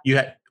cap. You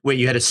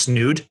had a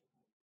snood?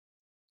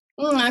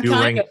 You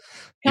were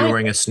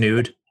wearing a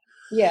snood?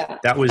 Yeah.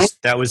 That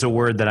was a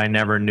word that I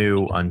never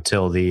knew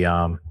until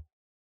the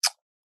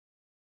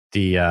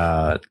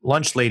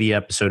Lunch Lady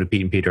episode of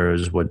Pete and Peter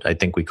is what I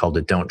think we called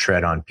it. Don't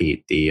Tread on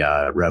Pete, the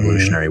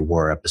Revolutionary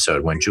War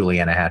episode when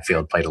Juliana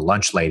Hatfield played a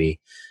lunch lady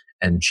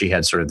and she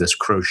had sort of this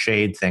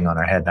crocheted thing on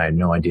her head and I had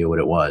no idea what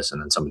it was.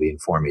 And then somebody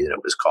informed me that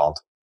it was called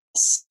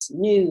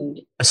Snood.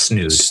 A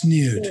snood.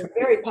 Snood. They were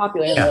very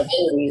popular in the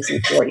 30s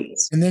and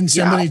 40s. And then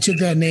somebody took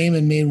that name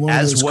and made one of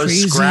those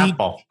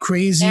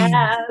crazy.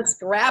 Yeah,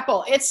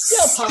 Scrapple. It's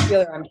still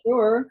popular, I'm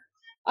sure.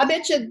 I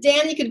bet you,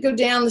 Dan, you could go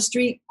down the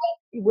street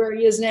where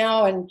he is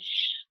now and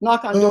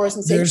knock on doors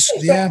and say, there's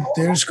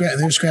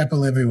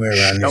Scrapple everywhere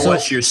around here. Show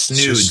us your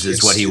snoods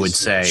is what he would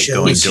say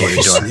going door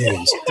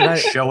to door.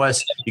 Show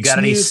us, you got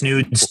any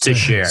snoods to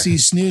share? See,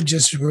 snood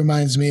just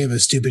reminds me of a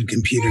stupid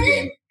computer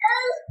game.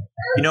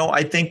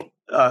 I think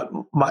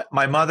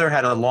my mother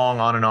had a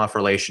long on and off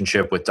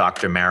relationship with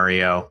Dr.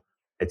 Mario.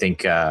 I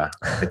think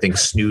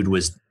snood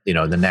was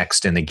the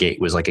next in the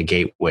gate was like a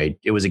gateway.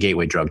 It was a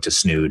gateway drug to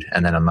snood,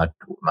 and then I'm not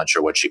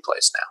sure what she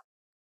plays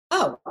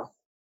now. Oh,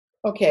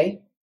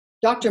 okay,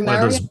 Dr.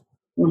 Mario.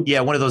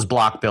 One of those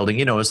block building.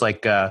 It was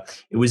like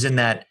it was in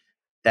that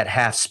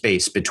half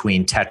space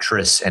between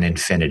Tetris and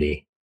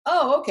Infinity.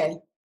 Oh, okay,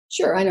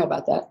 sure, I know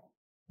about that.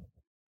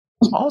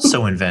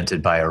 Also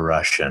invented by a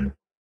Russian.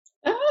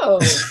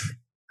 Oh.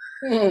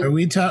 Are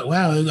we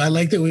Wow, I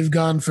like that we've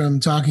gone from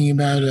talking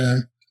about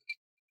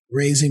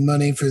raising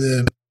money for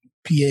the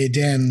PA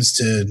Dems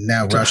to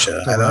now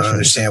Russia. I don't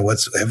understand.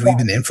 Have we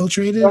been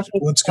infiltrated?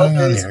 What's going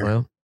on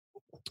here?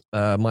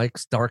 Well,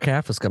 Mike's Dark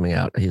Half is coming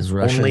out. He's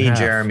Russian. Only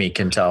Jeremy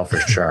can tell for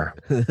sure.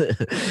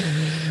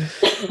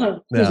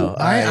 No,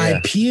 my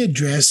IP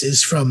address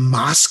is from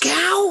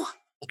Moscow.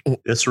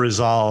 This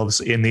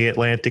resolves in the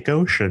Atlantic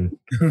Ocean.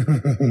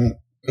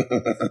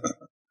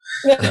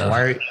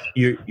 Why are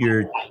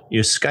you're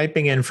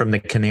Skyping in from the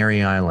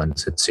Canary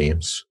Islands? It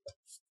seems.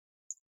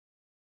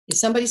 Is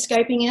somebody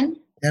Skyping in?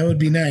 That would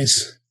be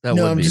nice.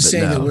 I'm just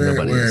saying that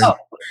we're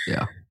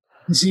yeah.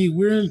 See,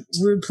 we're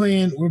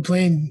playing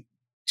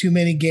too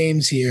many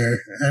games here.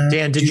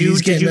 Dan, did you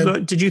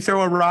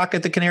throw a rock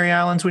at the Canary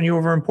Islands when you were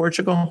over in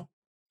Portugal?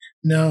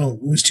 No,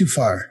 it was too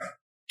far.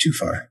 You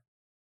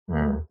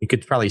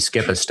could probably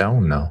skip a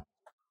stone though.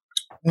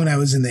 When I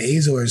was in the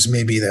Azores,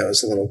 maybe that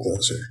was a little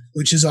closer,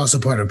 which is also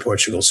part of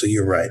Portugal. So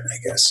you're right, I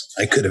guess.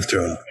 I could have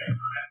thrown it,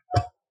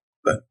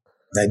 but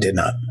I did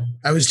not.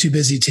 I was too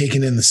busy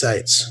taking in the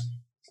sights.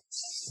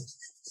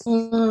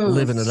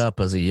 Living it up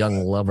as a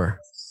young lover.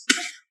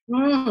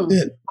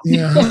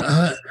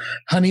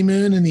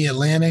 Honeymoon in the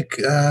Atlantic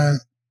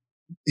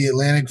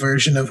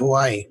version of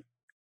Hawaii.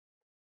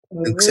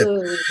 Except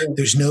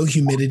there's no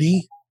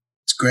humidity.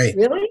 It's great.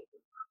 Really?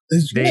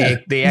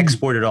 They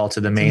export it all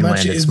to the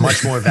mainland. It's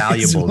much more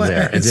valuable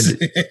there.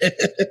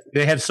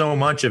 They have so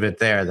much of it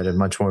there that it's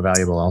much more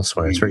valuable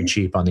elsewhere. It's very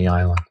cheap on the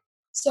island.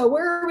 So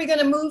where are we going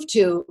to move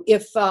to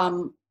if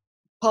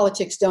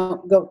politics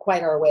don't go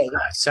quite our way?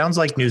 Sounds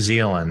like New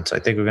Zealand. I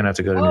think we're going to have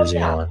to go to New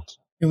Zealand.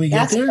 Can we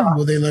get there?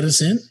 Will they let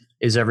us in?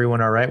 Is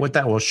everyone all right with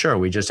that? Well, sure.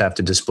 We just have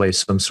to display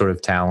some sort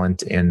of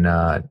talent in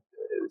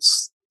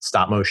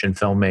stop motion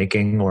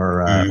filmmaking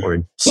or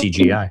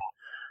CGI.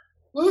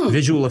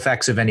 Visual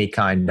effects of any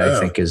kind, I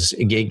think,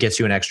 it gets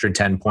you an extra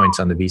 10 points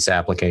on the visa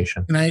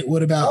application.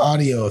 What about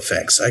audio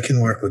effects? I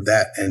can work with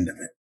that end of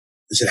it.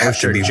 Does it have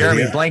to be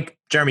Jeremy, video?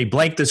 Jeremy,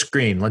 blank the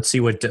screen. Let's see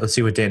what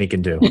Danny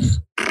can do.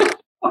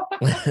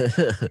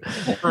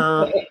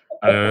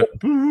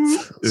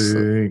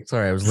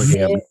 Sorry, I was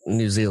looking up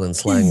New Zealand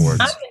slang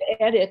words. I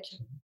can edit.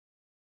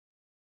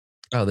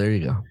 Oh, there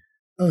you go.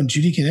 Oh, and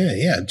Judy can edit.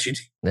 Yeah, Judy.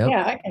 Yep.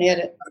 Yeah, I can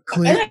edit.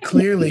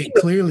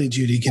 Clearly,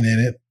 Judy can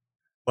edit.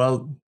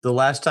 Well, the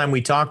last time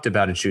we talked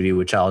about it, Judy,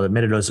 which I'll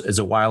admit it was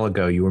a while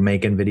ago, you were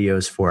making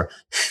videos for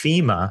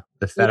FEMA,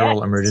 the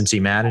Federal Emergency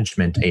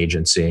Management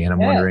Agency, and I'm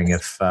wondering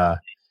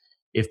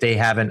if they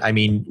haven't. I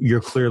mean,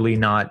 you're clearly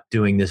not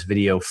doing this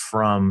video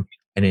from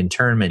an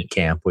internment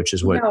camp, which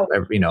is what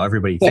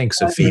everybody thinks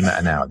of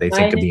FEMA now. They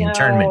think of the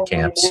internment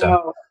camps.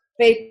 So.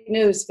 Fake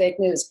news.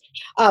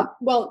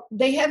 Well,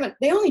 they haven't.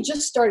 They only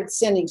just started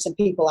sending some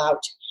people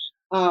out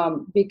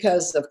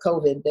because of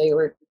COVID. They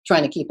were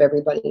trying to keep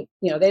everybody.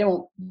 They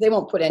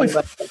won't put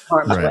anybody in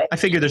harm's way. I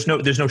figure there's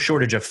no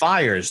shortage of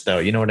fires, though.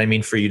 You know what I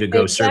mean? For you to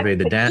go survey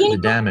the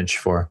damage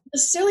for. The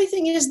silly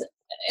thing is,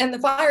 and the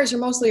fires are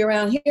mostly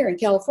around here in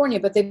California,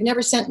 but they've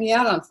never sent me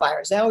out on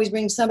fires. They always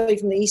bring somebody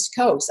from the East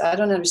Coast. I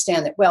don't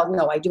understand that. Well,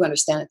 no, I do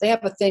understand it. They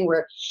have a thing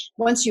where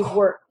once you've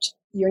worked,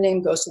 your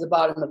name goes to the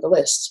bottom of the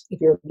list.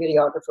 If you're a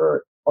videographer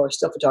or a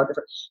still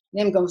photographer,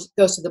 name goes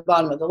to the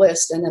bottom of the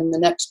list, and then the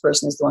next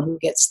person is the one who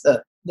gets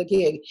the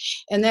gig.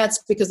 And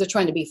that's because they're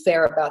trying to be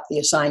fair about the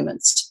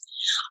assignments.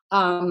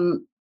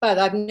 But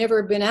I've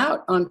never been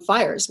out on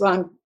fires.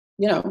 Well,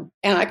 and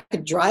I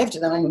could drive to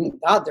them. I mean,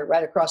 God, they're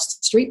right across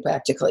the street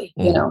practically,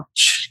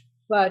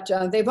 But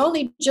they've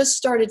only just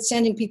started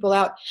sending people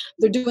out.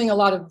 They're doing a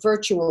lot of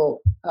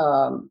virtual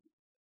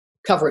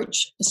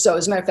coverage. So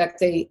as a matter of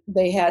fact,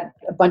 they had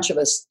a bunch of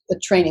us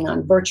training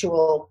on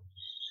virtual,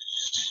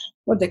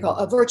 what they call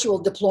a virtual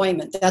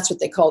deployment. That's what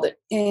they called it.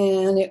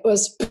 And it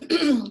was,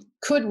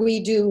 could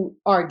we do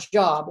our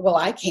job? Well,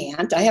 I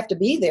can't. I have to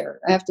be there.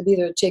 I have to be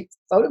there to take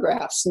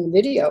photographs and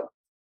video.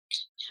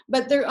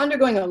 But they're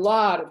undergoing a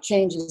lot of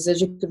changes,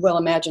 as you could well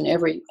imagine.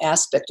 Every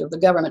aspect of the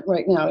government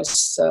right now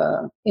is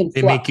in flux.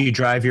 They make you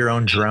drive your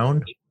own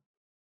drone?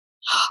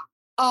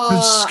 I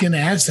was just going to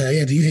ask that.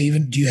 Yeah, do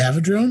you have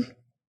a drone?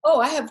 Oh,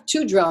 I have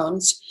 2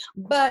 drones,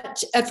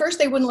 but at first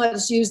they wouldn't let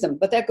us use them.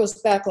 But that goes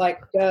back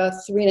like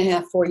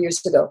 3.5, 4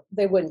 years ago.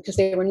 They wouldn't, because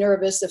they were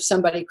nervous if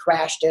somebody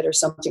crashed it or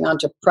something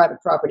onto private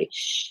property.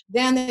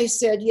 Then they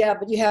said, yeah,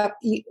 but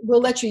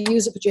we'll let you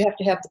use it, but you have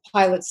to have the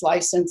pilot's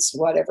license,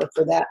 whatever,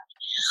 for that.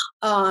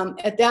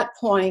 At that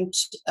point,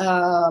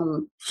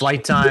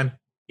 flight time,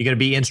 you're going to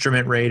be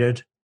instrument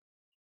rated.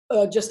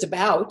 Just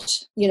about,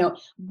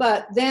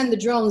 but then the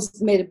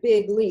drones made a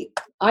big leap.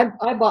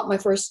 I bought my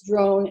first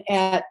drone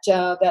at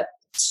that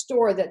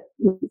store that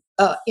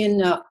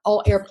in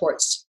all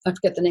airports. I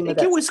forget the name of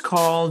that. It was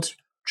called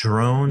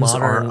Drones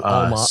Are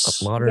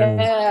Us. Modern.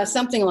 Yeah,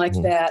 something like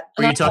that.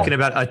 Are you talking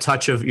about a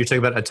touch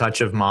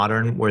of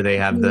modern, where they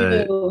have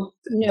the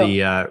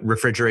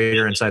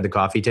refrigerator inside the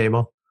coffee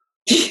table?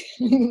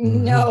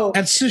 No,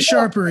 that's a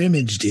sharper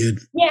image, dude.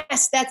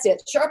 Yes, that's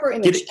it. Sharper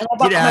image.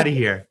 Get out of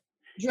here.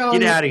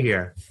 Get out of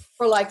here.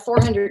 For like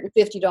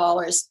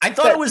 $450. I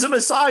thought it was a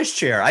massage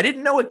chair. I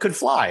didn't know it could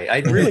fly. I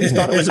really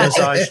thought it was a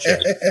massage chair.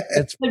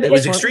 It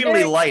was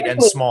extremely light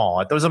and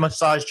small. It was a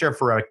massage chair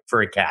for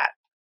a cat.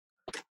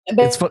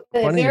 It's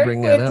funny you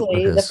bring that up,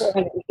 because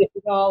the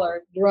 $450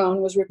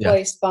 drone was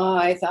replaced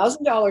by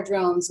 $1,000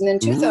 drones, and then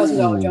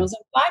 $2,000 drones,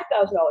 and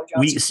 $5,000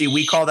 drones.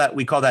 We call that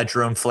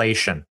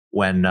droneflation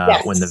when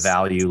the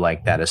value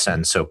like that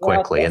ascends so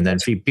quickly, and then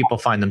people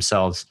find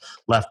themselves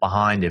left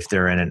behind if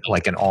they're in an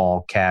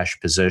all cash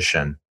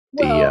position.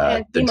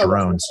 The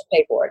drones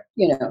pay for it.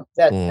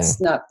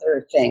 That's not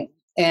their thing.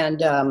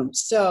 And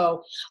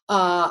so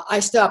I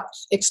stopped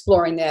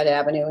exploring that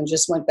avenue and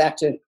just went back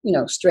to,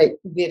 straight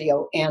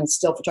video and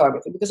still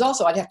photography, because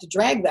also I'd have to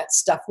drag that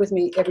stuff with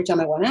me every time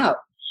I went out.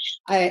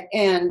 I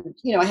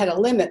had a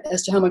limit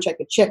as to how much I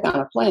could check on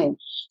a plane.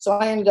 So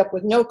I ended up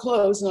with no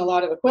clothes and a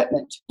lot of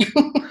equipment.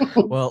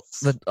 Well,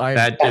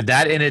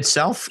 that in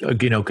itself,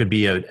 could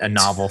be a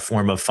novel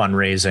form of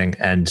fundraising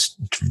and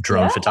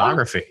drone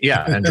photography.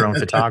 Yeah, and drone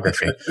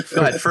photography.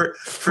 But for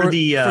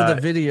the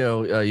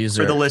video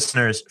user, for the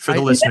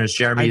listeners,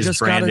 Jeremy is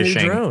brandishing.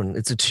 Got a new drone.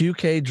 It's a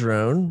 2K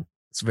drone.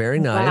 It's very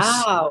nice.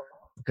 Wow.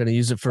 I'm going to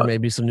use it for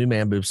maybe some new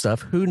man boob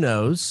stuff. Who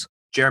knows?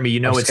 Jeremy,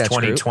 it's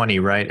 2020,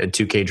 right? A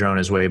 2K drone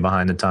is way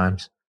behind the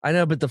times. I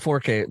know, but the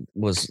 4K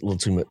was a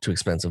little too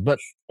expensive. But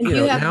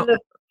you have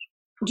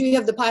Do you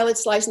have the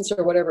pilot's license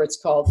or whatever it's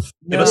called?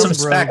 Give us some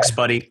specs,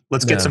 buddy.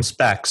 Let's get some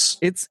specs.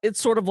 It's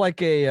sort of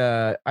like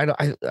a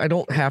I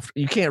don't have,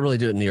 you can't really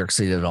do it in New York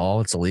City at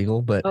all. It's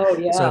illegal. But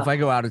so if I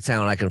go out of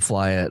town, I can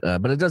fly it.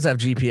 But it does have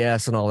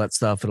GPS and all that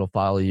stuff. It'll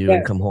follow you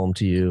and come home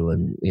to you.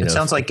 And it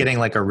sounds like getting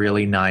like a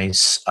really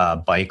nice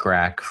bike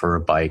rack for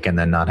a bike, and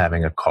then not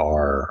having a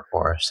car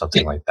or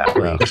something like that.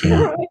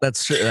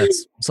 That's true.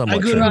 That's somewhat. I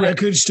go to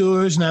record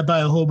stores and I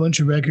buy a whole bunch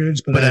of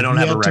records, but I don't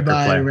have a record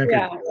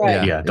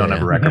player. Don't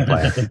have a record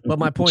player. But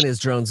my point is,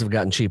 drones have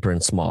gotten cheaper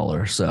and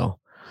smaller. So,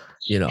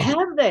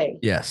 have they?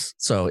 Yes.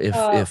 So if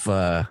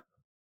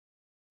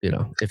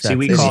see,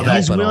 we call that,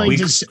 he's willing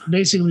to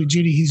basically,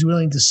 Judy, he's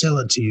willing to sell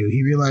it to you.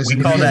 He realized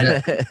we call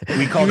that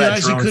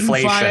he couldn't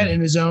fly it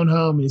in his own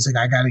home. And he's like,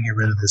 I got to get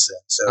rid of this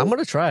thing. So I'm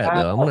gonna try it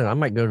though. I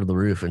might go to the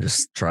roof and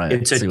just try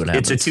it. See what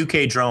happens. It's a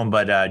 2K drone,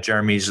 but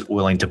Jeremy's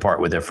willing to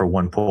part with it for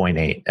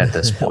 1.8 at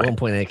this point.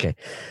 1.8K.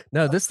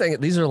 No, this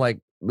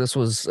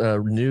was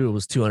new. It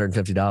was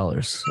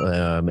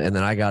 $250, and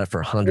then I got it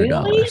for $100.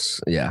 Really?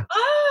 Yeah.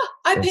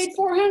 I paid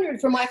 $400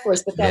 for my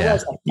first, but that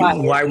was like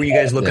why were you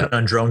guys looking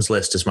on Drones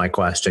List is my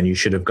question. You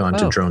should have gone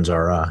to Drones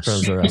R Us.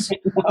 Drones R Us.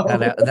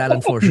 That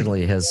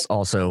unfortunately has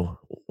also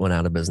went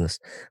out of business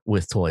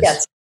with toys.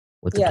 Yes.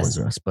 With the Toys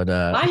R Us. But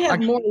I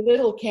have more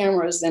little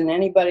cameras than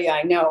anybody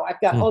I know.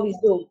 I've got all these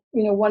little,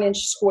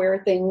 1-inch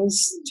square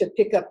things to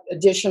pick up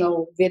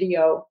additional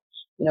video,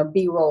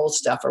 B-roll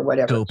stuff or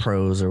whatever.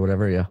 GoPros or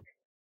whatever, yeah.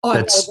 Oh,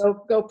 I got a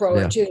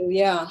GoPro too,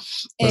 yeah.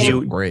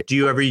 And do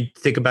you ever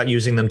think about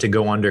using them to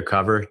go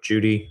undercover,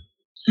 Judy?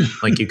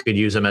 Like you could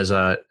use them as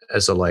a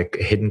like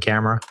hidden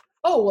camera?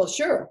 Oh, well,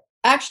 sure.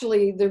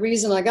 Actually, the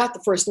reason I got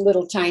the first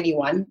little tiny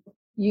one,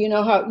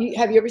 have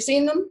you ever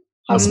seen them?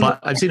 I've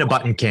seen a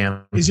button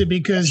cam. Is it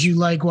because you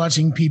like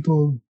watching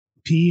people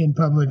pee in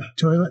public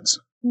toilets?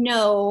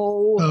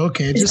 No. Oh,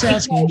 okay, just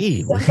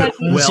asking.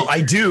 Well, I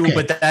do,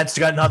 but that's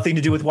got nothing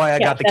to do with why I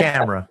got the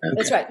camera.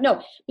 That's right.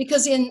 No,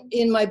 because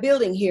in my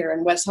building here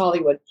in West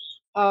Hollywood,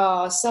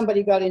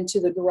 somebody got into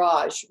the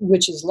garage,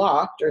 which is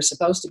locked or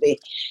supposed to be.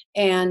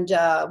 And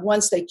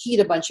once they keyed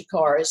a bunch of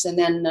cars, and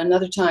then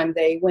another time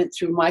they went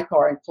through my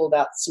car and pulled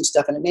out some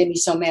stuff. And it made me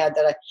so mad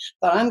that I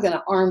thought, I'm going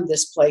to arm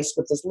this place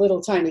with those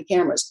little tiny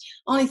cameras.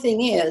 Only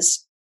thing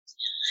is,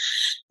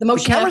 the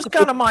cameras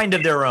got a mind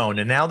of their own,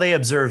 and now they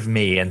observe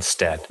me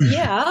instead.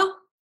 Yeah.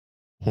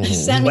 What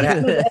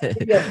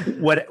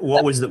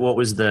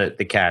was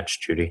the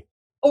catch, Judy?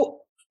 Oh,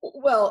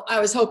 well,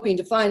 I was hoping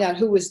to find out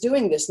who was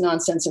doing this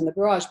nonsense in the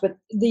garage, but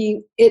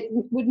it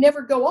would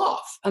never go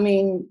off. I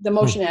mean, the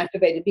motion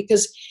activated,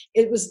 because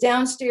it was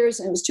downstairs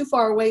and it was too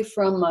far away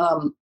from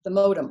the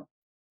modem.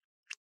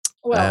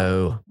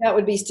 Well, that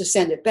would be to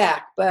send it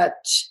back, but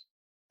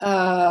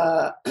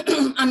I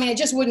mean, it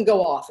just wouldn't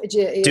go off.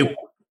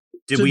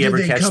 Did we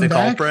ever catch the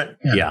culprit?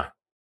 Yeah.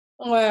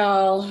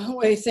 Well,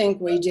 we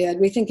think we did.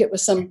 We think it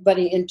was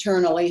somebody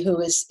internally who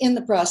is in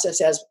the process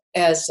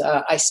as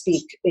I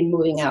speak in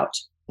moving out.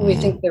 We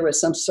think there was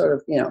some sort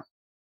of,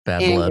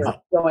 bad anger blood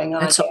going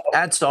on.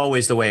 That's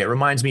always the way. It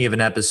reminds me of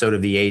an episode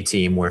of the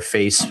A-Team where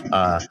Face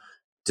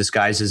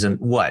disguises in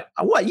what?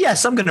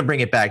 Yes, I'm going to bring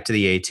it back to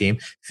the A-Team.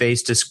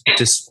 Face just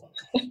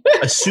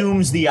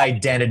assumes the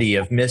identity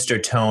of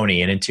Mr.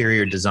 Tony, an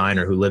interior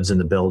designer who lives in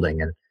the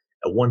building. And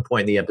at one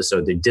point in the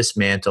episode, they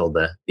dismantle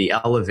the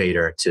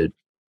elevator to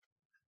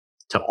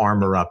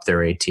armor up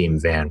their A-Team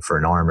van for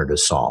an armored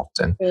assault.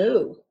 And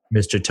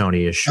Mr.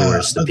 Tony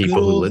assures the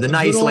people who live, the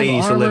nice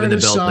ladies who live in the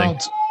building.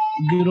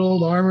 Good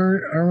old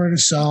armored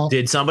assault.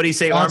 Did somebody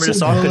say armored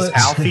assault? Because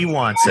Alfie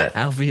wants it.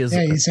 Alfie is.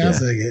 Yeah, he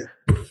sounds like it.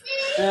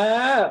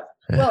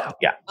 Well,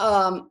 yeah.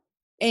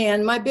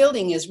 And my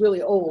building is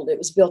really old. It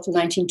was built in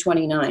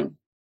 1929.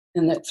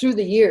 And through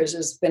the years,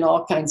 there's been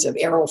all kinds of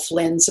Erol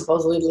Flynn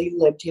supposedly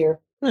lived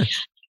here.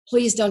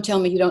 Please don't tell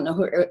me you don't know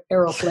who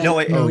Erol Flynn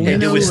is. No,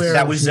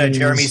 that was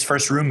Jeremy's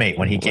first roommate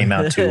when he came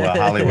out to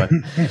Hollywood.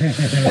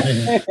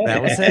 That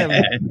was him.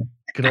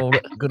 Good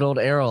old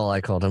Erol,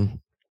 I called him.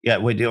 Yeah,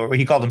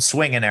 he called him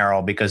Swinging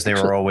Erol because they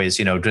were always,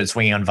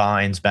 swinging on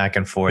vines back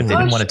and forth. They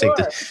didn't want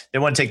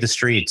to take the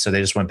street, so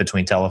they just went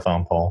between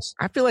telephone poles.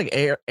 I feel like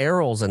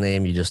Erol's a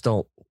name you just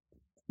don't.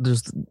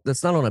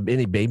 That's not on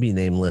any baby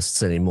name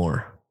lists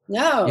anymore.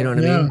 No, you know what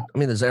I mean. I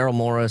mean, there's Errol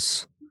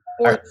Morris.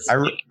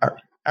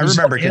 I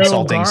remember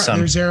consulting some.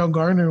 There's Errol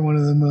Garner, one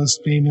of the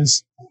most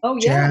famous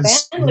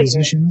jazz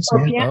musicians.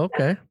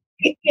 Okay.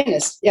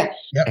 Pianist, yeah.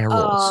 Yep.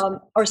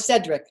 Or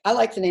Cedric. I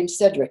like the name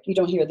Cedric. You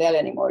don't hear that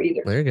anymore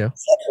either. There you go.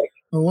 Cedric.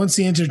 Well, once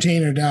the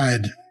entertainer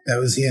died, that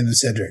was the end of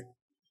Cedric.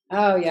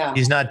 Oh, yeah.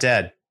 He's not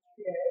dead.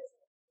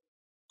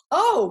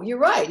 Oh, you're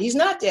right. He's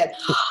not dead.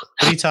 What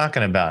are you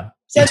talking about?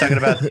 You're talking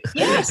about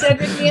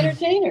Cedric the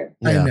entertainer.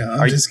 I know.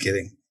 I'm just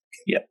kidding.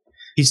 Yeah.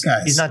 He's not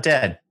dead. He's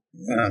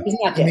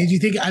not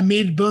dead. I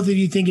made both of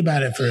you think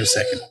about it for a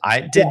second.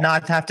 I did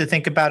not have to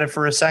think about it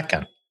for a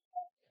second.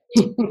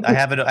 I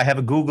have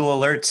a Google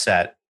alert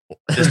set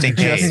just in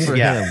case.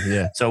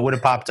 Yeah. So it would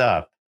have popped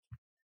up.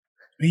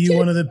 Are you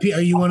one of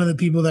the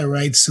people that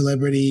writes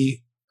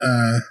celebrity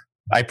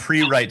I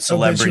pre-write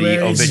celebrity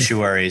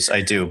obituaries.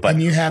 I do, but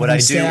and you have them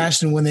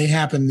stashed, and when they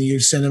happen, you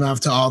send them off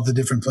to all the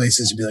different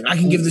places and be like, "I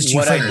can give this to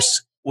you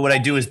first." What I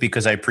do is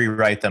because I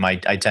pre-write them, I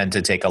tend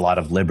to take a lot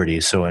of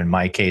liberties. So in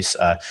my case,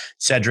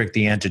 Cedric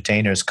the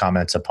Entertainer's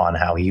comments upon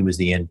how he was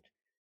the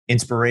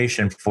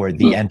inspiration for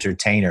The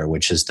Entertainer,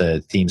 which is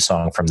the theme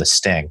song from The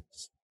Sting.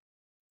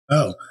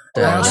 Oh,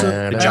 I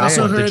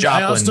also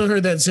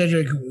heard that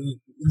Cedric,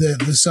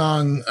 the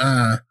song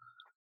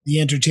The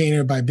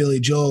Entertainer by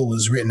Billy Joel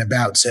was written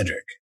about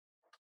Cedric.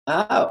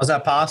 Oh. Was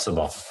that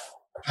possible?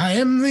 I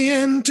am the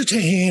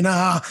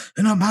entertainer,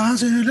 and I'm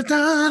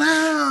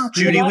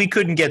Judy, we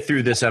couldn't get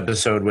through this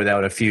episode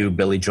without a few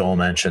Billy Joel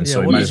mentions,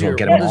 so we might as well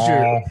get them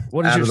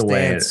all out of the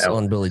way.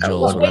 On Billy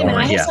Joel? Well, wait a minute,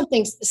 I have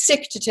something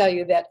sick to tell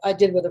you that I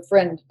did with a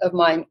friend of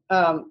mine.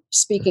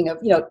 Speaking of,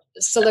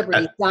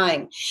 celebrities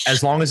dying.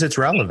 As long as it's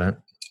relevant.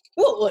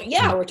 Well,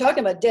 yeah, we're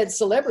talking about dead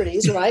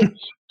celebrities, right?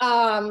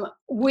 There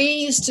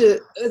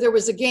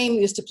was a game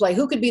we used to play.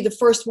 Who could be the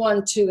first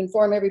one to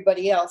inform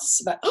everybody else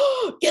about,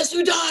 guess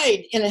who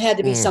died? And it had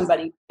to be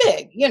somebody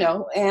big,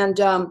 and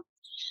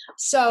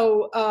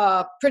so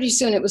pretty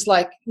soon it was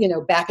like,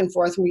 back and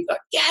forth. And we thought,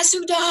 guess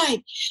who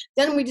died?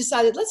 Then we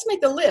decided, let's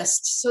make a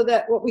list so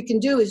that what we can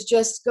do is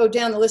just go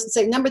down the list and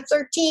say, number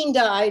 13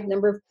 died,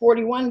 number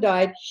 41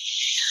 died.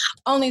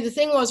 Only the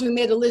thing was, we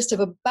made a list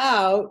of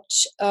about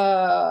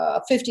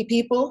 50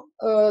 people,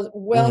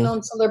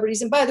 well-known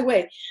celebrities. And by the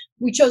way,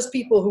 we chose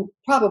people who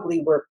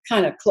probably were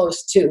kind of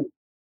close to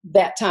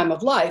that time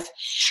of life.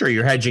 Sure,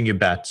 you're hedging your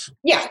bets.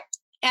 Yeah.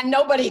 And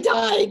nobody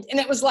died. And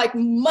it was like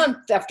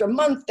month after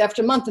month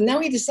after month. And now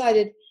we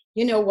decided,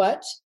 you know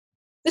what?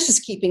 This is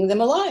keeping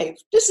them alive.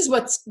 This is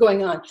what's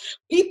going on.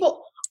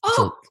 People...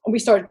 we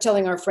started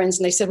telling our friends,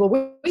 and they said, well,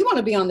 we want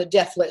to be on the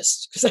death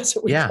list, because that's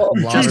what we call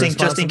it.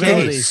 Just in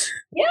case.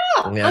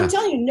 Yeah, I'm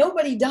telling you,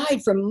 nobody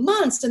died for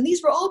months. And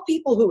these were all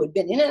people who had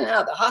been in and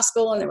out of the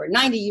hospital, and they were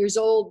 90 years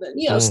old, but,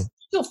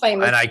 still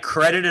famous. And I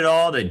credit it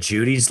all to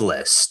Judy's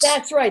list.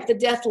 That's right, the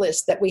death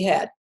list that we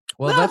had.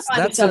 Well,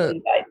 that's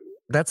an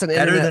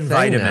better than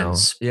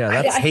vitamins. Now.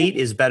 Yeah, hate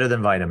is better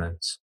than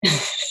vitamins.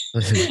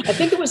 I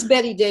think it was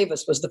Betty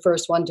Davis was the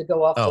first one to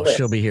go off the list.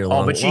 She'll be here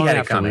long. But she had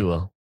it coming. We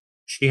will.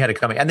 She had it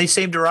coming. And they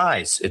saved her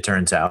eyes, it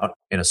turns out,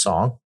 in a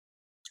song.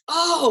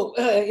 Oh,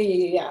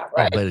 yeah,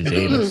 right. Betty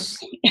Davis.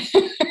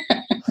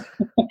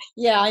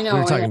 Yeah, I know. We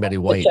were talking Betty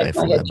White. I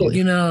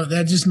believe.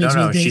 That just makes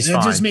me think.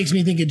 That just makes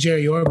me think of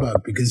Jerry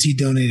Orbach, because he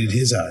donated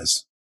his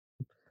eyes.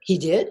 He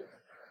did?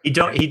 He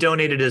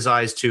donated his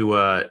eyes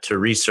to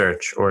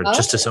research, or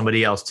just to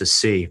somebody else to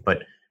see.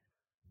 But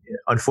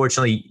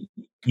unfortunately,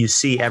 you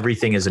see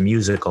everything as a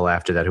musical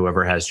after that.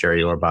 Whoever has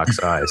Jerry Orbach's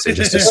eyes, they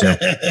just assume.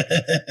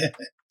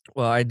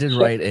 Well, I did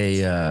write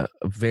a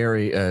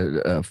very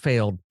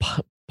failed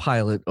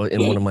pilot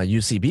in one of my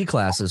UCB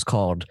classes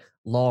called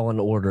Law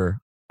and Order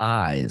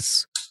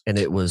Eyes. And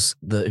it was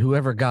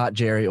whoever got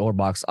Jerry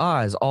Orbach's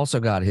eyes also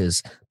got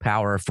his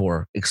power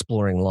for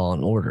exploring law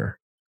and order.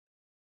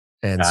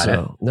 And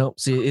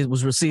it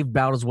was received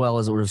about as well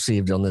as it was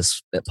received on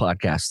this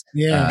podcast.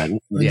 Yeah.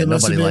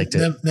 Nobody liked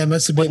it. That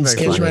must have been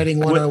sketch writing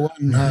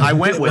 101. I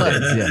went with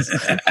it. Yes.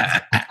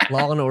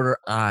 Law and Order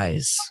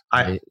Eyes.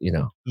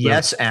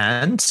 Yes,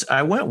 and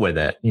I went with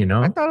it.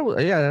 I thought it was,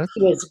 it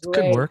was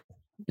good work.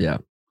 Yeah.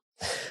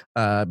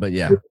 But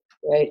yeah.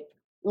 Great.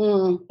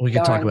 We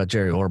could talk about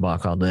Jerry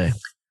Orbach all day.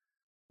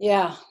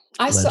 Yeah.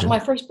 I saw my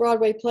first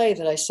Broadway play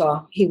that I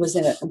saw. He was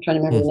in it. I'm trying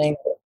to remember the name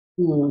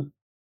of it.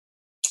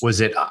 Was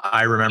it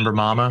I Remember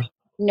Mama?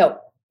 No.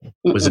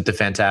 Was it The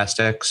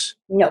Fantastics?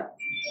 No.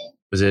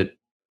 Was it?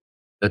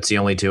 That's the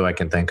only two I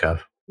can think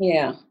of.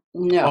 Yeah.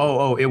 No.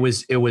 Oh, it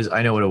was.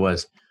 I know what it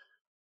was.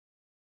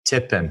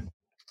 Tippin.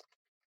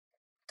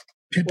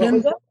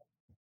 Pippin?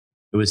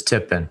 It was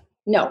Tippin.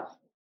 No.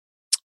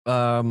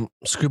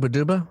 Scuba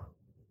Duba?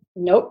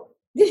 Nope.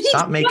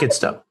 Stop making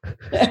stuff.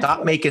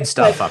 Stop making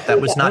stuff up. That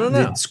was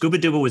not. Scuba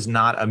Duba was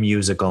not a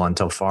musical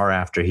until far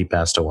after he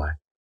passed away.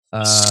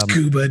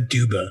 Scuba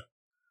Duba.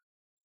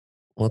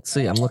 Let's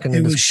see. I'm looking at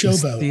it was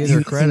Showboat.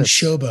 Theater credits.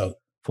 Showboat.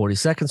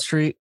 42nd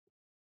Street.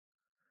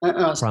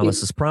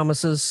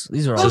 Promises.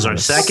 These are all. This is our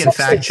second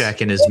fact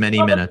check in as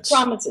many minutes.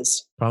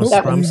 Promises.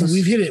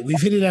 We've hit it. We've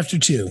hit it after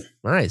 2.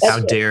 Nice. How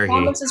dare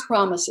he?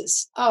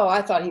 Promises. Oh,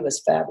 I thought he was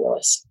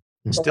fabulous.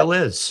 He still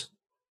is.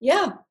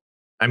 Yeah.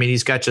 I mean,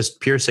 he's got just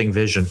piercing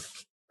vision.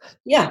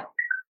 Yeah.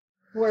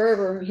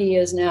 Wherever he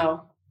is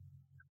now.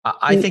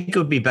 I think it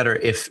would be better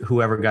if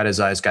whoever got his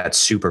eyes got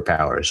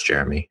superpowers,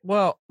 Jeremy.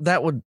 Well,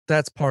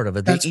 that's part of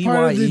it. The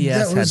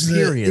EYES had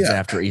periods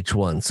after each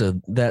one.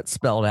 So that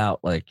spelled out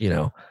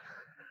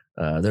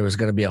there was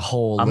going to be a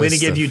whole I'm going to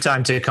give you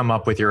time to come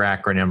up with your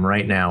acronym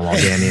right now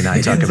while Danny and I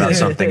talk about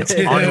something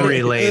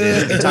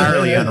unrelated,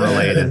 entirely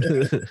unrelated.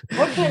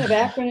 What kind of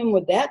acronym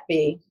would that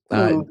be?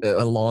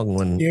 A long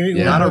one.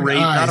 Not a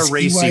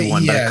racy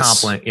one, but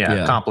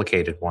a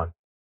complicated one.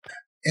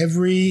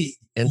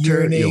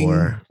 Enter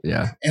your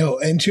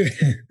enter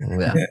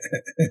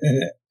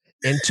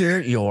enter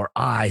your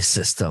eye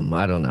system.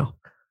 I don't know.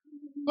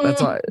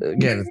 That's why.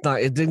 Again, it's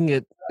not. It didn't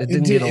get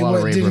a lot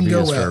of rave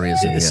reviews for a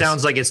reason. It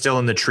sounds like it's still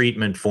in the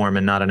treatment form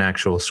and not an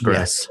actual script.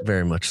 Yes,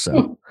 very much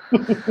so.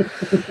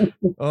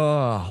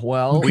 Oh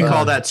well, we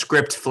call that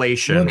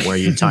scriptflation, where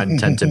you tend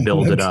to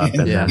build it up,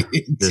 and then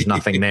there's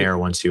nothing there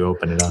once you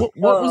open it up.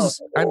 What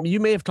was? You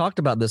may have talked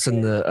about this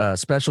in the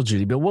special,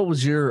 Judy, but what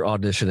was your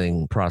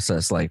auditioning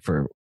process like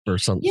for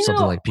something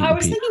like Pete? I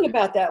was thinking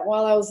about that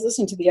while I was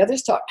listening to the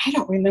others talk. I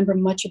don't remember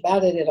much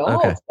about it at all,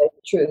 to tell you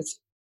the truth.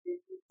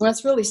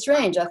 That's really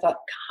strange. I thought,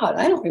 God,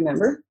 I don't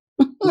remember.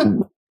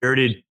 Where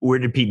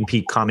did Pete and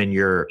Pete come in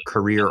your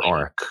career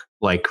arc?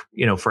 Like,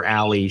 for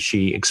Allie,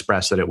 she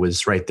expressed that it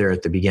was right there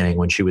at the beginning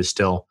when she was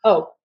still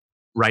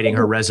writing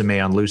her resume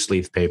on loose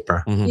leaf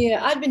paper. Mm-hmm.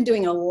 Yeah, I'd been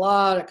doing a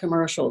lot of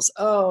commercials.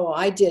 Oh,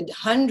 I did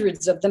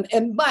hundreds of them.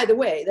 And by the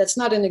way, that's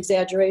not an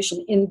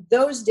exaggeration. In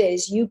those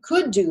days, you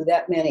could do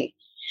that many.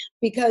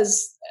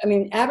 Because,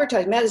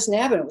 advertising, Madison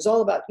Avenue was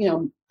all about,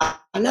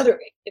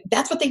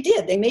 that's what they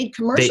did. They made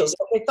commercials.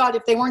 They thought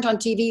if they weren't on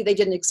TV, they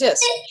didn't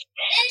exist.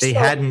 They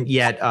hadn't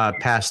yet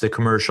passed the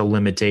Commercial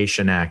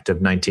Limitation Act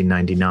of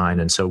 1999.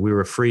 And so we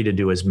were free to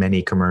do as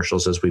many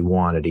commercials as we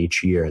wanted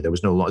each year. There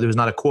was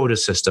not a quota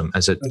system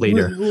as it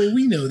later. Well,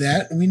 we know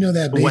that. We know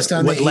that based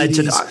on the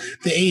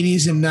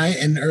 80s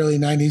and early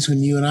 90s when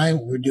you and I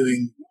were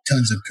doing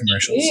tons of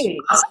commercials.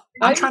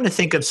 I'm trying to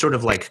think of sort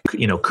of like,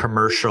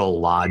 commercial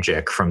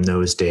logic from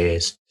those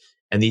days.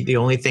 And the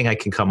only thing I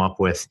can come up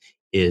with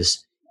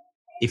is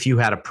if you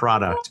had a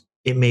product,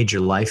 it made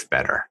your life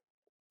better.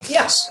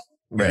 Yes.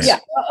 Right. Yeah.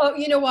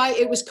 You know why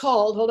it was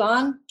called, hold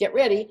on, get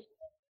ready,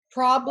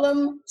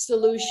 problem,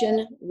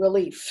 solution,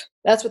 relief.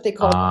 That's what they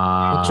called it.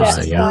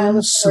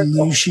 Problem,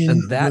 solution,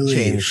 and that relief.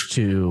 changed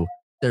to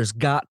there's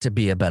got to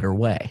be a better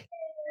way.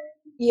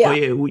 Yeah.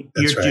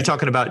 You're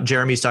talking about,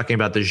 Jeremy's talking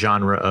about the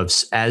genre of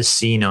as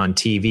seen on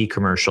TV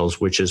commercials,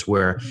 which is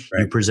where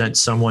you present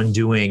someone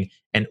doing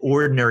an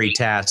ordinary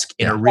task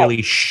in a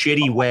really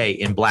shitty way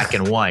in black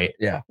and white.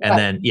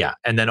 And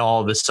then all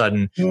of a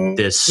sudden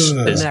this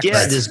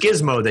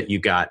gizmo that you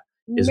got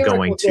is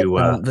going to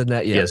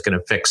is going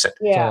to fix it.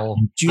 Yeah.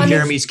 In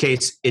Jeremy's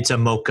case, it's a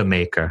mocha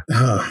maker.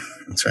 Oh,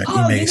 that's right.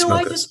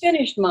 I just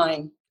finished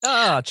mine.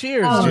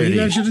 Cheers, Judy. You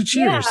guys should have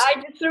cheers. Yeah,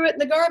 I just threw it in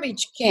the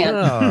garbage can.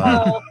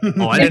 I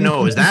didn't know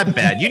it was that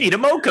bad. You need a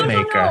mocha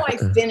maker. No, I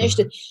finished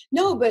it.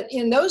 No, but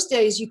in those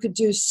days, you could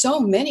do so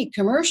many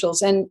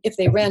commercials. And if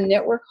they ran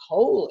network,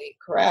 holy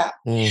crap.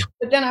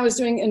 But then I was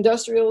doing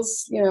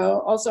industrials,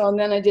 also. And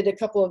then I did a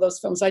couple of those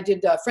films. I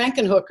did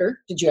Frankenhooker.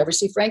 Did you ever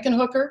see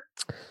Frankenhooker?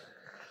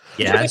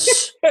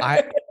 Yes.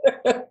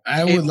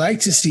 I would like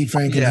to see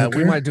Frankenhooker. Yeah,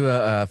 we might do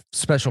a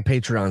special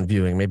Patreon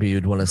viewing. Maybe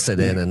you'd want to sit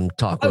in and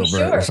talk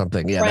over it or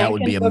something. Yeah, that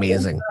would be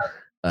amazing.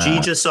 G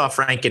just saw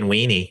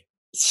Frankenweenie.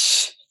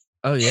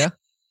 Oh, yeah?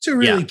 It's a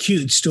really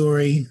cute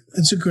story.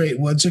 It's a great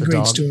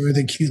story.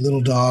 The cute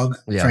little dog.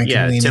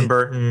 Yeah, Tim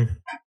Burton.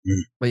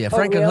 But yeah,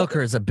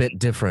 Frankenhooker is a bit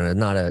different and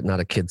not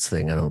a kid's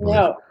thing, I don't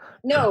believe.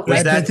 No.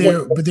 But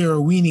there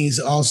are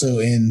weenies also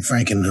in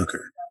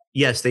Frankenhooker.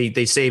 Yes,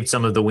 they saved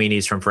some of the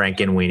weenies from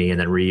Frankenweenie and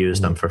then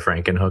reused them for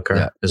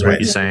Frankenhooker, is what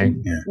you're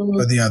saying? Yeah,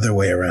 or the other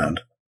way around.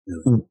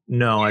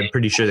 No, I'm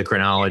pretty sure the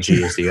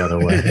chronology is the other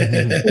way.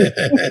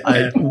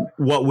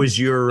 What was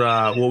your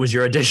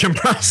audition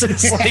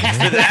process like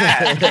for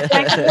that?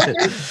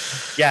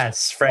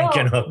 Yes,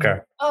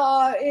 Frankenhooker.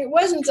 It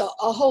wasn't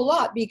a whole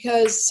lot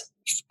because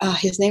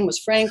his name was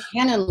Frank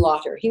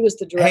Henenlotter. He was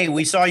the director. Hey,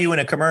 we saw you in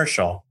a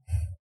commercial.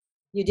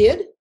 You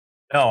did?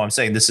 No, I'm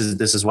saying this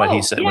is what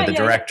he said. What the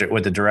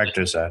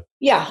director said.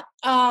 Yeah,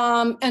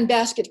 and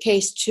Basket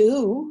Case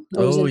 2.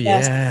 Oh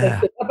yeah.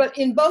 But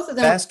in both of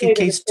them, Basket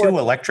Case 2,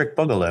 Electric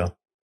Boogaloo.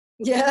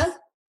 Yeah,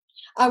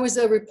 I was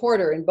a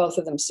reporter in both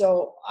of them,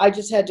 so I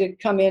just had to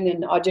come in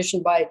and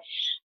audition by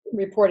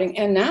reporting.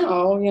 And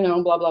now,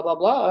 blah blah blah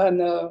blah, and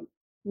the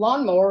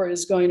lawnmower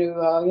is going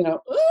to,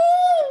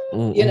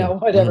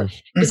 whatever,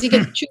 because he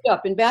gets chewed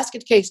up. In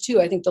Basket Case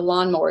 2, I think the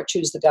lawnmower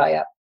chews the guy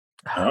up.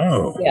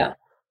 Oh, yeah.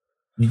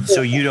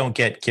 So you don't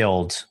get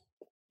killed.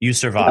 You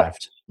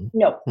survived.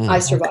 No, I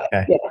survived.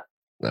 Okay. Yeah.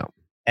 No.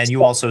 And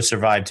you also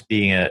survived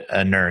being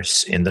a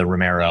nurse in the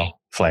Romero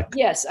flick.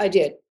 Yes, I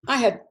did. I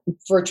had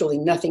virtually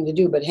nothing to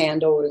do but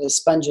hand over the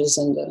sponges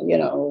and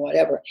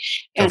whatever.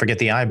 Don't forget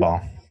the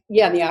eyeball.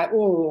 Yeah, the eye.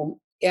 Ooh,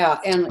 yeah,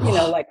 and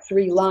like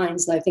 3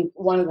 lines, and I think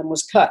one of them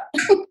was cut.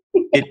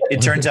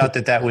 It turns out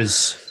that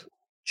was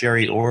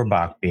Jerry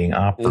Orbach being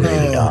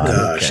operated on.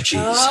 Gosh,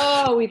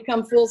 oh, we've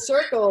come full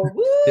circle.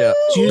 Woo! Yeah,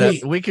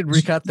 we could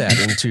recut that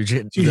into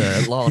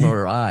the Law and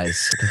Order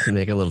eyes and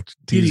make a little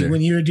teaser. Judy,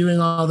 when you were doing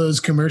all those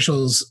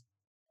commercials,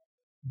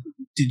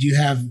 did you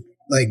have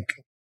did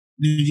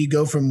you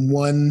go from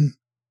one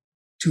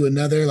to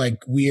another,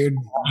 like weird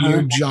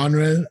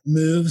genre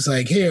moves?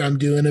 Like, here, I'm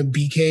doing a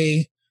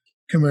BK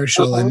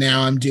commercial, and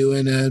now I'm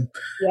doing a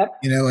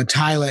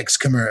Tilex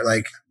commercial.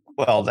 Like,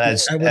 Well,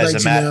 that's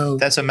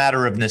a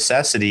matter of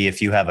necessity.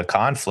 If you have a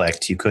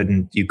conflict, you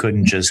couldn't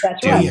just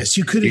do. Right. Yes,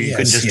 you couldn't. You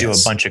couldn't just do a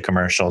bunch of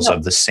commercials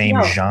of the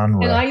same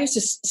genre. And I used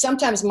to.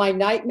 Sometimes my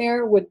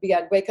nightmare would be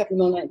I'd wake up in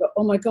the middle of the night and go,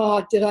 "Oh my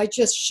God, did I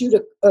just shoot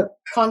a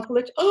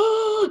conflict?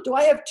 Oh, do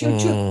I have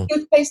two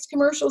toothpaste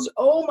commercials?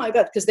 Oh my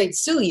God!" Because they'd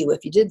sue you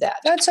if you did that.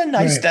 That's a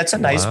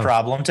nice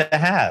problem to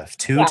have.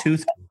 Two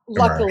tooth.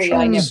 Luckily,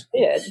 I never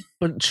did.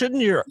 But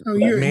shouldn't your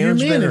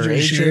management or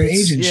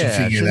agent should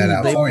figure that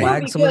out for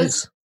you?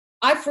 Because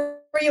I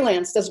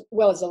freelanced as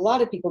well as a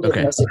lot of people did.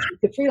 Okay. So if you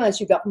could freelance,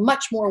 you got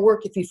much more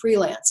work if you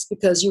freelance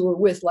because you were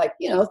with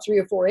 3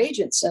 or 4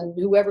 agents, and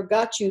whoever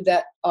got you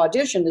that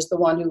audition is the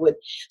one who would.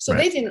 So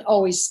they didn't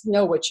always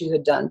know what you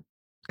had done.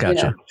 Gotcha.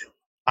 You know?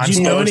 I'm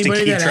supposed to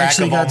keep track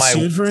of all my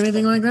sued for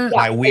anything like that?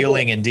 My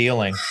wheeling and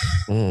dealing.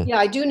 Yeah,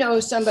 I do know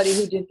somebody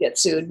who did get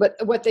sued, but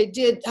what they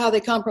did, how they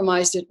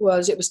compromised it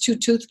was 2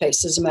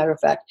 toothpastes, as a matter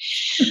of fact.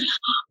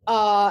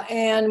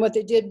 And what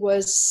they did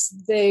was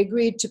they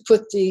agreed to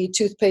put the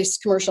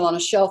toothpaste commercial on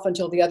a shelf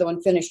until the other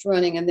one finished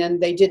running, and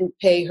then they didn't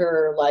pay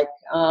her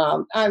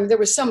there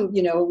was some,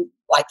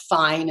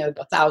 fine of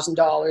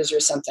 $1,000 or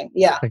something.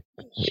 Yeah.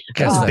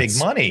 That's big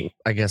money.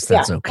 I guess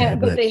that's okay.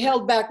 But they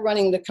held back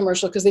running the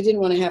commercial because they didn't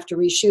want to have to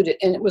reshoot it.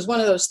 And it was one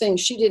of those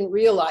things, she didn't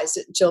realize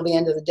it until the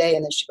end of the day.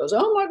 And then she goes,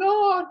 "Oh my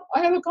God,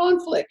 I have a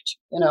conflict,"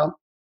 It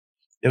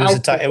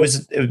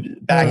was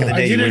back in the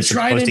day. You were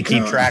supposed to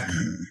keep track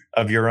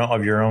of your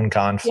own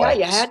conflicts. Yeah,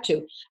 you had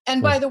to.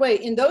 And by the way,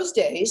 in those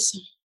days,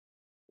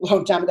 a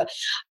long time ago,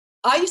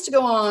 I used to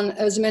go on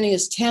as many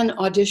as 10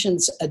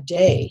 auditions a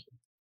day.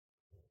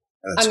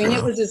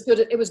 It was as good.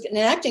 It was an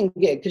acting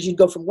gig because you'd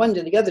go from one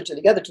to the other, to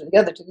the other, to the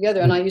other, to the other.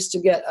 And I used to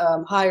get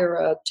hire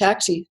a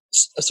taxi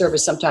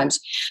service sometimes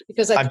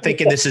because I'm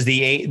thinking this is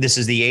the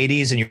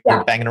 80s, and you're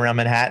banging around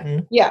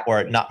Manhattan,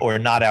 or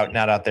not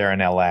out there in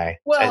LA.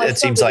 Well, it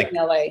seems like in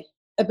LA,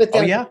 but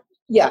then,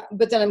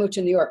 but then I moved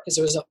to New York because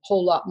there was a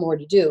whole lot more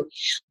to do.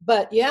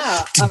 But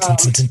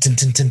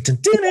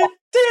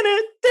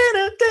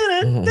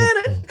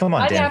come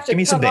on, Dan, give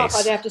me some bass.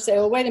 I'd have to say,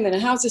 "Oh, wait a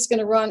minute, how's this going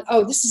to run?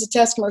 Oh, this is a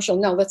test commercial.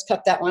 No, let's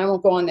cut that one. I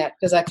won't go on that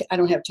because I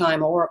don't have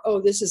time." Or, "Oh,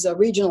 this is a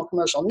regional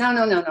commercial. No.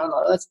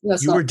 Let's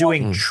you were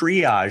doing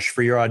triage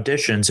for your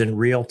auditions in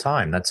real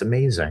time. That's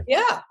amazing.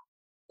 Yeah.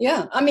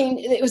 I mean,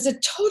 it was a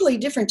totally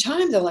different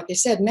time, though. Like I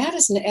said,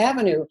 Madison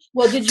Avenue.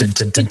 Well, did you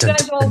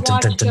guys all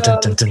watch?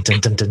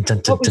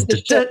 What was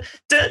the show?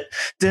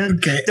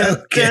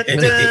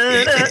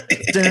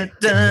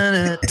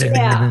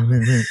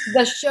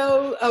 The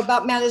show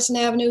about Madison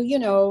Avenue.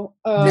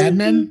 Mad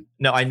Men.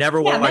 No, I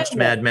never watched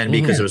Mad Men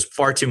because there was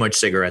far too much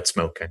cigarette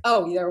smoking.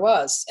 Oh, there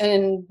was.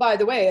 And by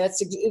the way,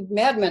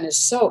 Mad Men is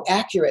so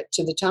accurate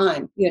to the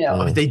time.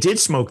 They did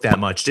smoke that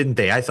much, didn't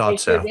they? I thought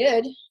so. They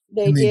did.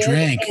 They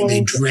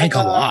drank a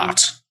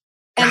lot.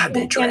 God,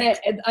 they drank.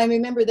 And I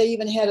remember they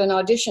even had an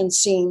audition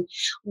scene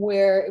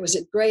where it was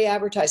at Gray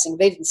Advertising.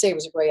 They didn't say it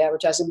was a Gray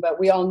Advertising, but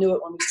we all knew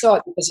it when we saw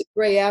it because at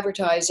Gray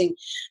Advertising,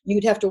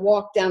 you'd have to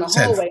walk down a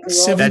hallway.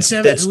 That's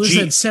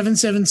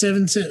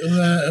 777.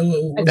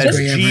 That's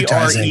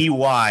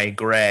GREY,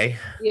 Gray.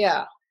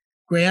 Yeah.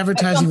 Gray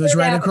Advertising was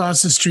right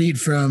across the street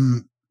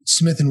from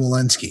Smith and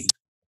Walensky.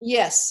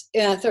 Yes.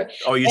 You're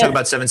talking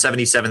about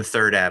 777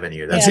 3rd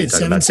Avenue. That's it.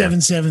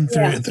 777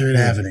 3rd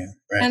Avenue.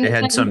 Right.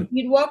 And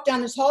you'd walk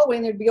down this hallway,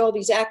 and there'd be all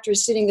these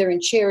actors sitting there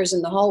in chairs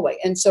in the hallway.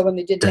 And so when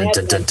they did that,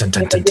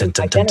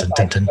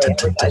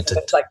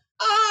 it's like,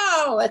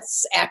 oh,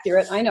 that's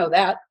accurate. I know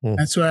that.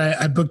 That's why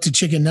I booked a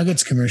chicken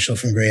nuggets commercial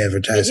from Gray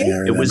Advertising. I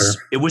remember.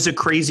 It was a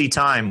crazy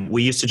time.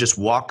 We used to just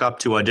walk up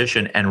to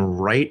audition and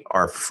write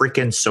our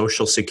freaking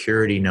social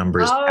security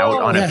numbers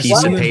out on a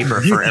piece of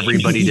paper for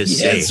everybody to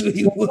see. Yes,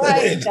 we would.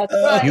 That's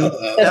right.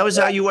 That was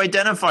how you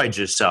identified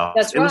yourself.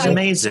 That's right. It was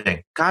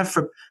amazing. God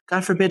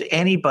forbid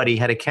anybody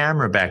had a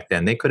camera back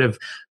then. They could have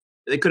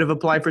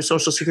applied for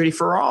Social Security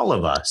for all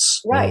of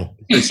us. Right.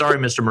 Sorry,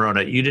 Mr.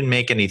 Morona, you didn't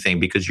make anything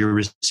because you're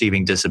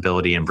receiving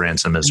disability and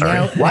Branson,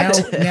 Missouri.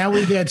 Now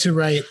we get to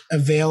write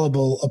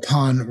available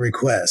upon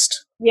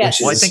request.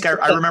 Yes. Well, I think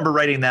I remember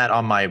writing that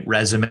on my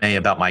resume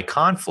about my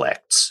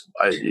conflicts.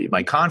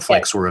 My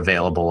conflicts were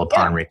available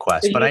upon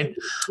request, but I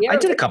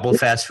did a couple of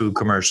fast food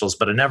commercials,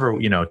 but I never,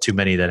 too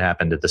many that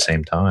happened at the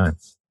same time.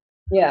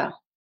 Yeah.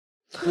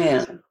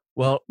 Yeah.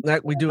 Well,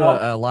 we do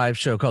a live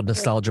show called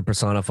Nostalgia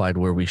Personified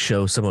where we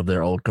show some of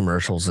their old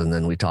commercials and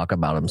then we talk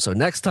about them. So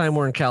next time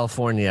we're in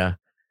California,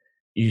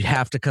 you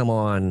have to come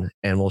on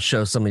and we'll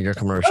show some of your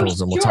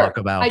commercials and we'll talk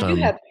about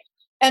them.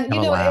 And,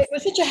 it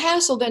was such a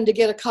hassle then to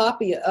get a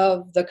copy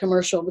of the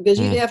commercial because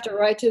you'd have to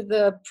write to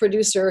the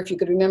producer, if you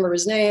could remember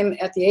his name,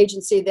 at the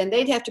agency. Then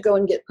they'd have to go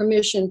and get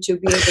permission to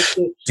be able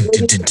to.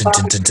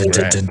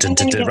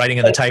 Writing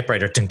in the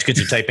typewriter.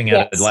 You're typing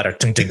out a letter.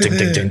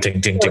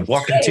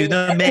 Walking to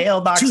the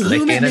mailbox,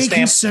 licking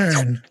a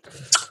stamp.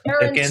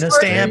 Licking a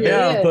stamp,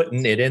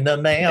 putting it in the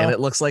mail. And it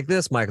looks like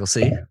this, Michael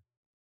C.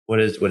 What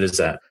is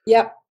that?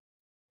 Yep.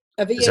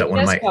 Is that one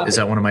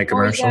of my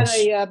commercials? Or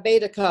is that a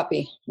beta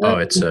copy? Oh,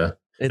 it's a...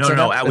 No.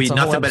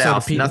 Nothing but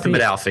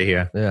alpha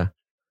here. Yeah.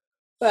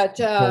 But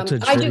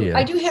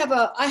I do have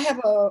a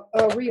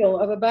reel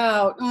of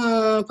about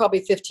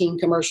probably 15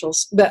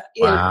 commercials. But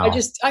you know,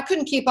 I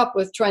couldn't keep up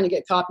with trying to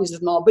get copies of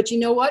them all. But you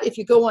know what? If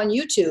you go on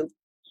YouTube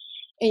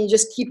and you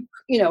just keep,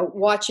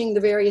 watching the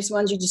various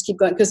ones, you just keep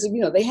going because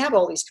they have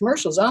all these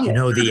commercials on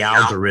there. The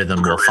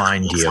algorithm will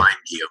find you.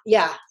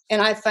 Yeah,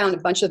 and I found a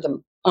bunch of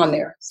them on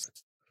there.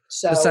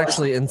 So this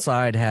actually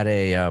inside had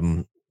a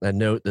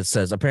note that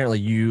says apparently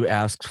you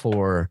asked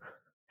for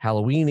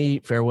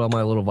Halloween-y, Farewell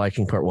My Little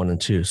Viking Part 1 and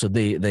 2. So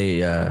they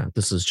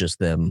this is just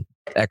them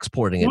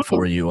exporting it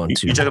for you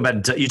onto. You talk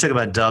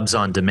about dubs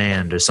on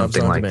demand or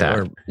something like that.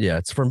 Or,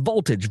 it's from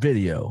Voltage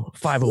Video,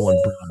 501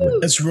 Broadway.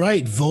 That's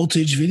right,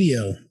 Voltage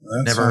Video.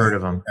 Never heard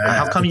of them.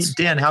 How come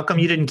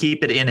you didn't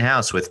keep it in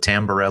house with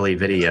Tamborelli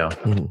Video?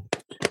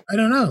 I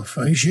don't know.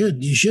 You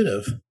should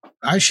have.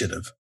 I should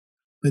have.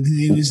 But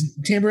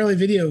Tamborelli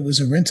Video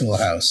was a rental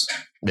house.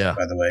 Yeah.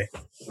 By the way.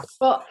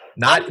 Well,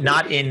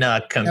 not in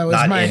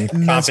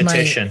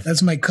competition.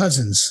 That's my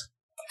cousin's.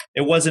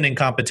 It wasn't in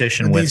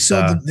competition they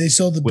sold the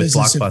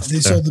business. They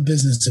sold the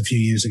business a few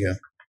years ago.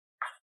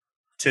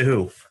 To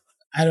who?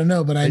 I don't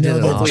know, but I know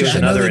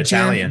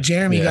that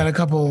Jeremy got a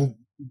couple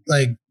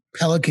like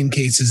Pelican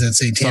cases that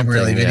say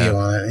Tamborelli Video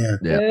on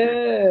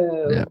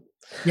it.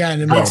 Yeah,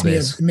 and it makes me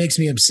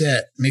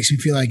upset. It makes me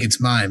feel like it's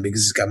mine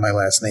because it's got my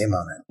last name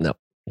on it. No.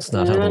 It's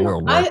not how the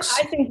world works.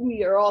 I think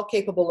we are all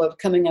capable of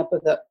coming up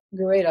with a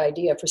great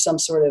idea for some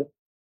sort of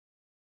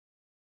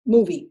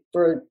movie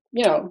for,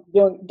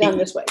 done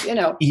this way,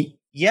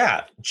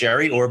 Yeah.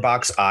 Jerry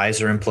Orbach's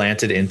eyes are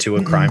implanted into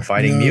a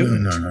crime-fighting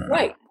mutant. No.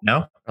 Right.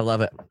 No? I love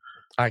it.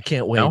 I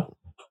can't wait. No?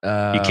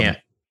 You can't.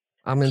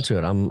 I'm into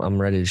it.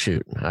 I'm ready to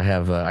shoot. I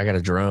got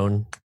a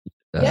drone.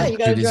 You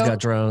got Judy's a drone. got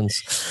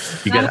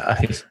drones. You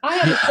got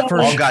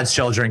all God's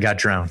children got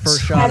drones.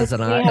 First shot is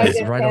an eye,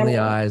 is right on the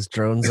eyes.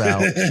 Drones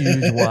out,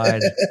 huge,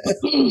 wide.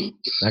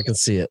 I can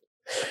see it.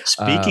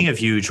 Speaking of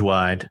huge,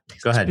 wide,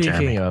 go ahead,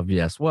 Jeremy. Speaking of,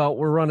 yes. Well,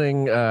 we're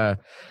running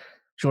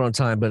short on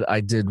time, but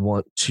I did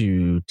want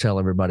to tell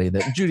everybody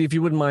that, Judy, if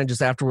you wouldn't mind,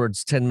 just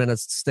afterwards, 10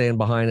 minutes staying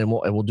behind, and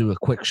we'll do a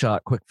quick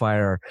shot, quick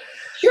fire.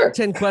 Sure.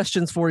 10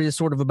 questions for you,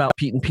 sort of about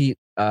Pete and Pete.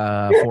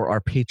 For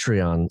our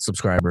Patreon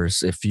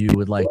subscribers, if you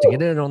would like to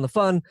get in on the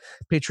fun,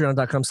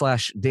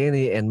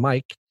 patreon.com/Danny and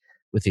Mike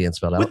with the N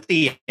spelled out. With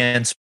the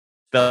N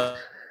spelled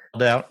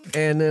out.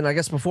 And then I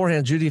guess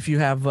beforehand, Judy, if you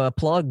have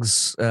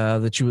plugs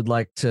that you would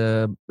like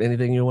to,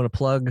 anything you want to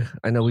plug.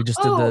 I know we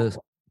just did the.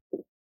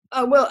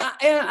 Well,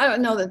 I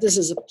don't know that this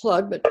is a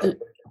plug, but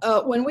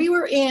when we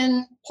were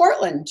in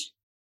Portland,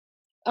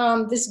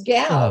 this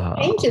gal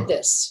painted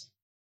this.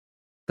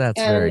 That's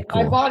very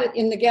cool. I bought it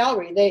in the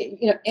gallery.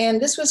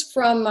 And this was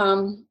from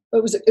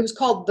it was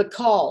called The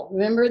Call.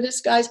 Remember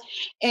this, guys?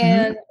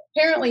 And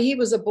apparently he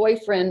was a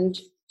boyfriend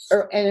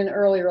in an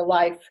earlier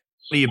life.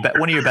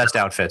 One of your best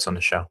outfits on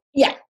the show.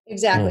 Yeah,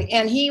 exactly.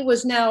 And he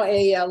was now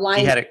a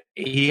lineman.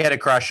 He had a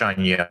crush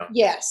on you.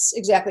 Yes,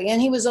 exactly.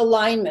 And he was a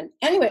lineman.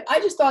 Anyway, I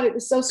just thought it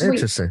was so sweet.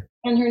 Interesting.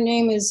 And her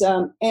name is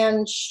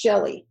Anne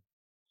Shelley.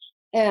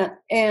 And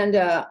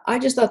I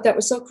just thought that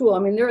was so cool. I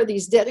mean, there are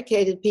these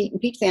dedicated Pete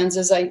and Pete fans,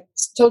 as I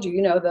told you,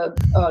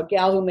 the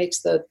gal who makes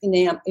the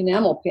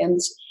enamel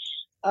pins.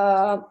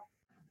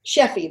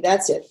 Sheffy,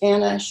 that's it.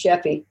 Anna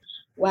Sheffy.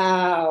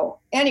 Wow.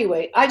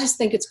 Anyway, I just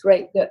think it's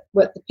great that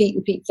what the Pete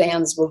and Pete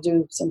fans will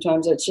do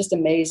sometimes. It just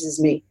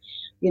amazes me,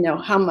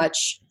 how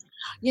much,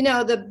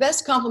 the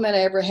best compliment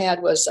I ever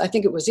had was, I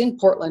think it was in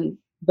Portland,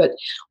 but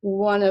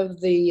one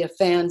of the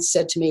fans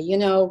said to me,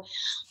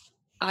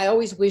 I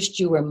always wished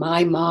you were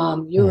my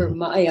mom. You were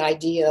my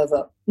idea of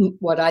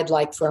what I'd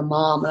like for a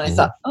mom. And I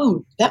thought,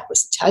 that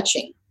was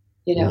touching.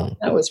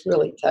 That was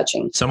really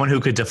touching. Someone who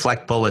could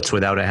deflect bullets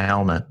without a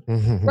helmet.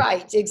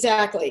 Right,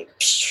 exactly.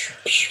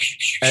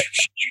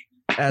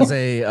 As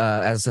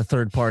a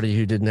third party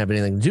who didn't have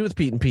anything to do with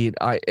Pete and Pete,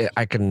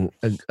 I can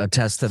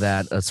attest to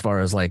that as far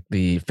as like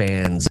the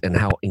fans and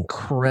how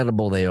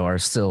incredible they are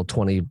still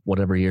 20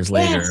 whatever years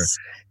later.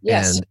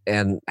 Yes.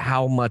 And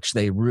how much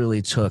they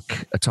really took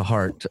to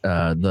heart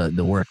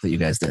the work that you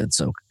guys did.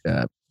 So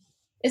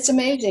it's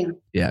amazing.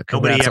 Yeah.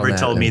 Nobody ever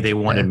told me they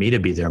wanted me to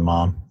be their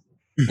mom.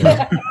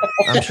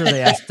 I'm sure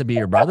they asked to be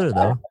your brother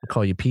though.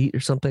 Call you Pete or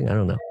something. I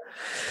don't know.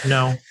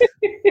 No.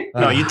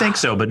 No, you'd think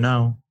so, but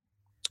no.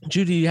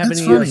 Judy, you have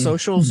any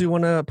socials you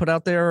want to put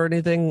out there or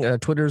anything?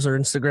 Twitters or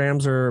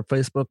Instagrams or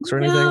Facebooks or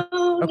anything?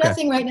 No,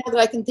 nothing right now that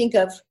I can think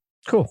of.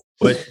 Cool.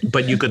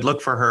 But you could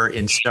look for her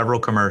in several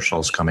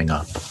commercials coming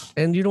up.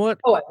 And you know what?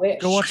 Oh, I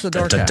wish. Go watch The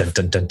Dark Half.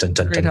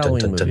 Great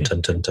Halloween movie.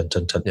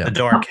 The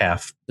Dark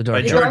Half. The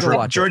Dark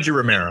by Georgie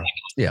Romero.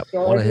 Yeah,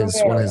 one of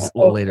his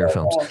later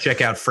films.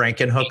 Check out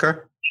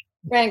Frankenhooker.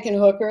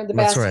 Frankenhooker, the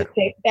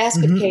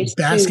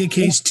basket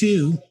case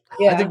 2.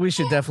 Yeah. I think we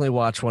should definitely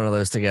watch one of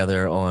those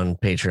together on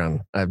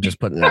Patreon. I'm just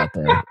putting it out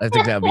there. I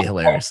think that would be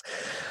hilarious.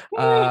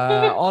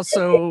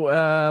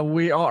 Also,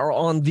 we are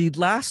on the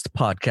Last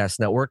Podcast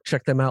Network.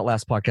 Check them out,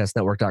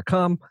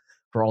 lastpodcastnetwork.com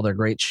for all their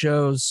great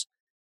shows.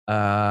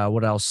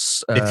 What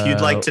else? If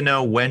you'd like to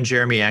know when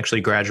Jeremy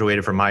actually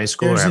graduated from high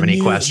school or have any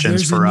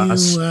questions for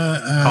us,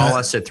 call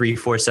us at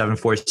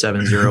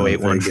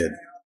 347-470-81.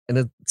 And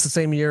it's the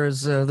same year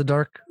as the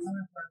Dark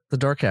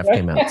Half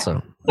came out.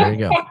 So there you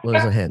go.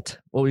 There's a hint.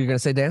 What were you going to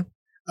say, Dan?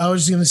 I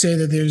was just going to say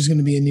that there's going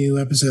to be a new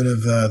episode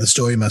of The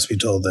Story Must Be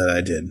Told that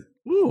I did.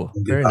 Ooh,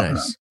 very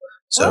nice.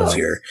 So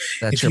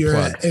that's your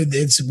plug.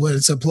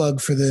 It's a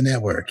plug for the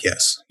network.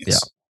 Yes. Yeah.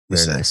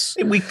 Very nice.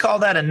 We call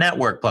that a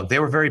network plug. They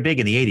were very big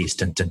in the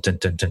 80s.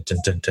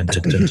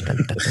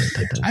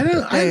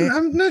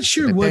 I'm not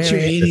sure what your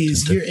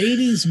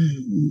 80s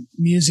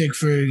music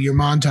for your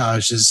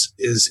montage is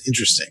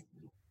interesting.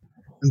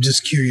 I'm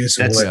just curious.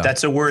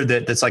 That's a word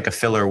that's like a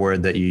filler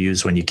word that you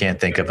use when you can't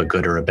think of a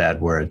good or a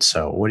bad word.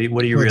 So what do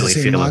you really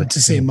feel?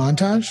 To say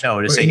montage? No,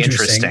 to say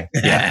interesting.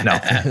 Yeah, no.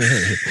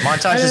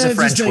 Montage is a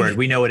French word.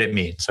 We know what it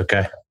means.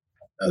 Okay.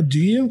 Oh, do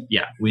you?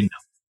 Yeah, we know.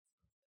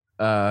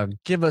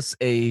 Give us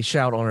a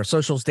shout on our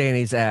socials.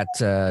 Danny's at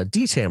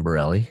D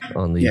Tamborelli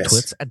on the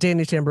Twits. At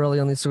Danny Tamborelli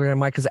on the Instagram.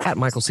 Mike is at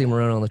Michael C.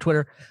 Marone on the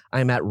Twitter.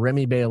 I'm at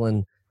Remy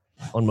Balin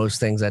on most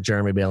things, at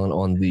Jeremy Balin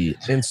on the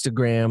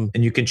Instagram.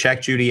 And you can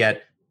check Judy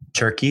at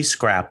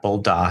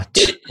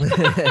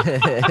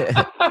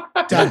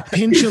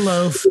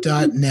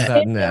turkeyscrapple.pinchaloaf.net.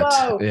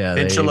 Yeah,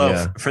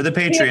 Pinchaloaf for the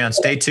Patreon.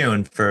 Stay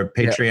tuned for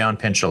Patreon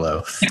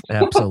Pinchaloaf.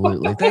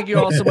 Absolutely. Thank you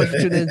all so much for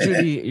tuning in,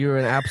 Judy. You're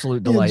an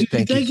absolute delight.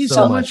 Judy, thank you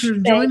so much for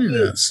joining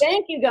us.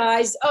 Thank you,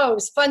 guys. Oh, it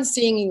was fun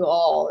seeing you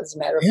all. As a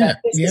matter of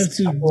fact, we have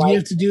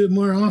to do it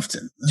more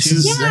often.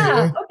 Two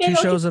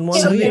shows in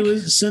 1 week.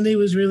 Sunday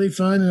was really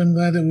fun, and I'm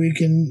glad that we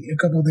can a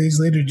couple of days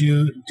later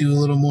do a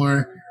little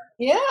more.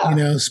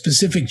 Yeah.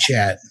 Specific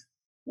chat.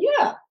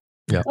 Yeah.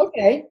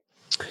 Okay.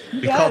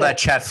 We call that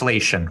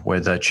chatflation, where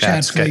the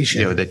chats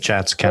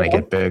kind of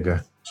get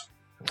bigger.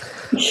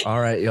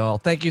 All right, y'all.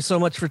 Thank you so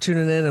much for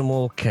tuning in, and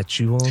we'll catch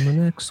you on the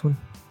next one.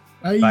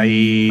 Bye. Bye.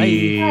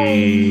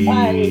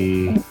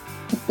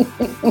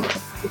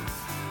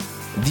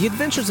 The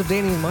Adventures of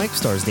Danny and Mike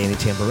stars Danny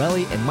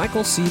Tamborelli and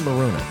Michael C.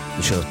 Marona.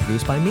 The show is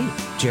produced by me,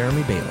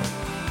 Jeremy Balin.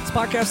 This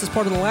podcast is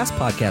part of the Last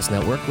Podcast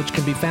Network, which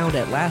can be found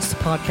at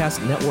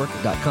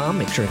lastpodcastnetwork.com.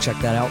 Make sure to check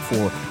that out for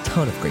a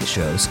ton of great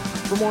shows.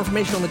 For more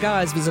information on the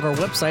guys, visit our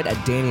website at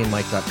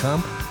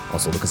dannyandmike.com.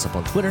 Also look us up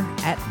on Twitter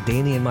at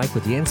Danny and Mike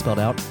with the N spelled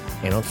out,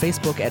 and on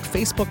Facebook at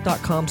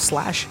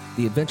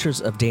facebook.com/The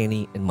Adventures of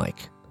Danny and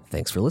Mike.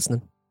 Thanks for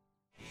listening.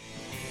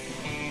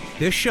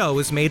 This show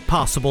is made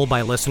possible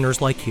by listeners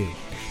like you.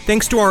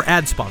 Thanks to our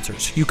ad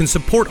sponsors, you can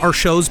support our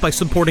shows by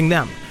supporting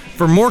them.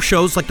 For more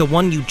shows like the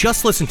one you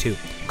just listened to,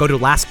 go to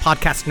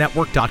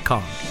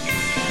lastpodcastnetwork.com.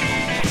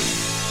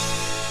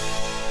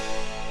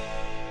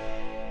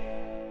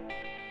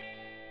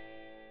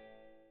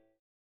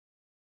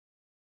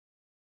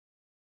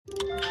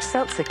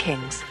 Seltzer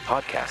Kings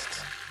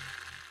podcasts.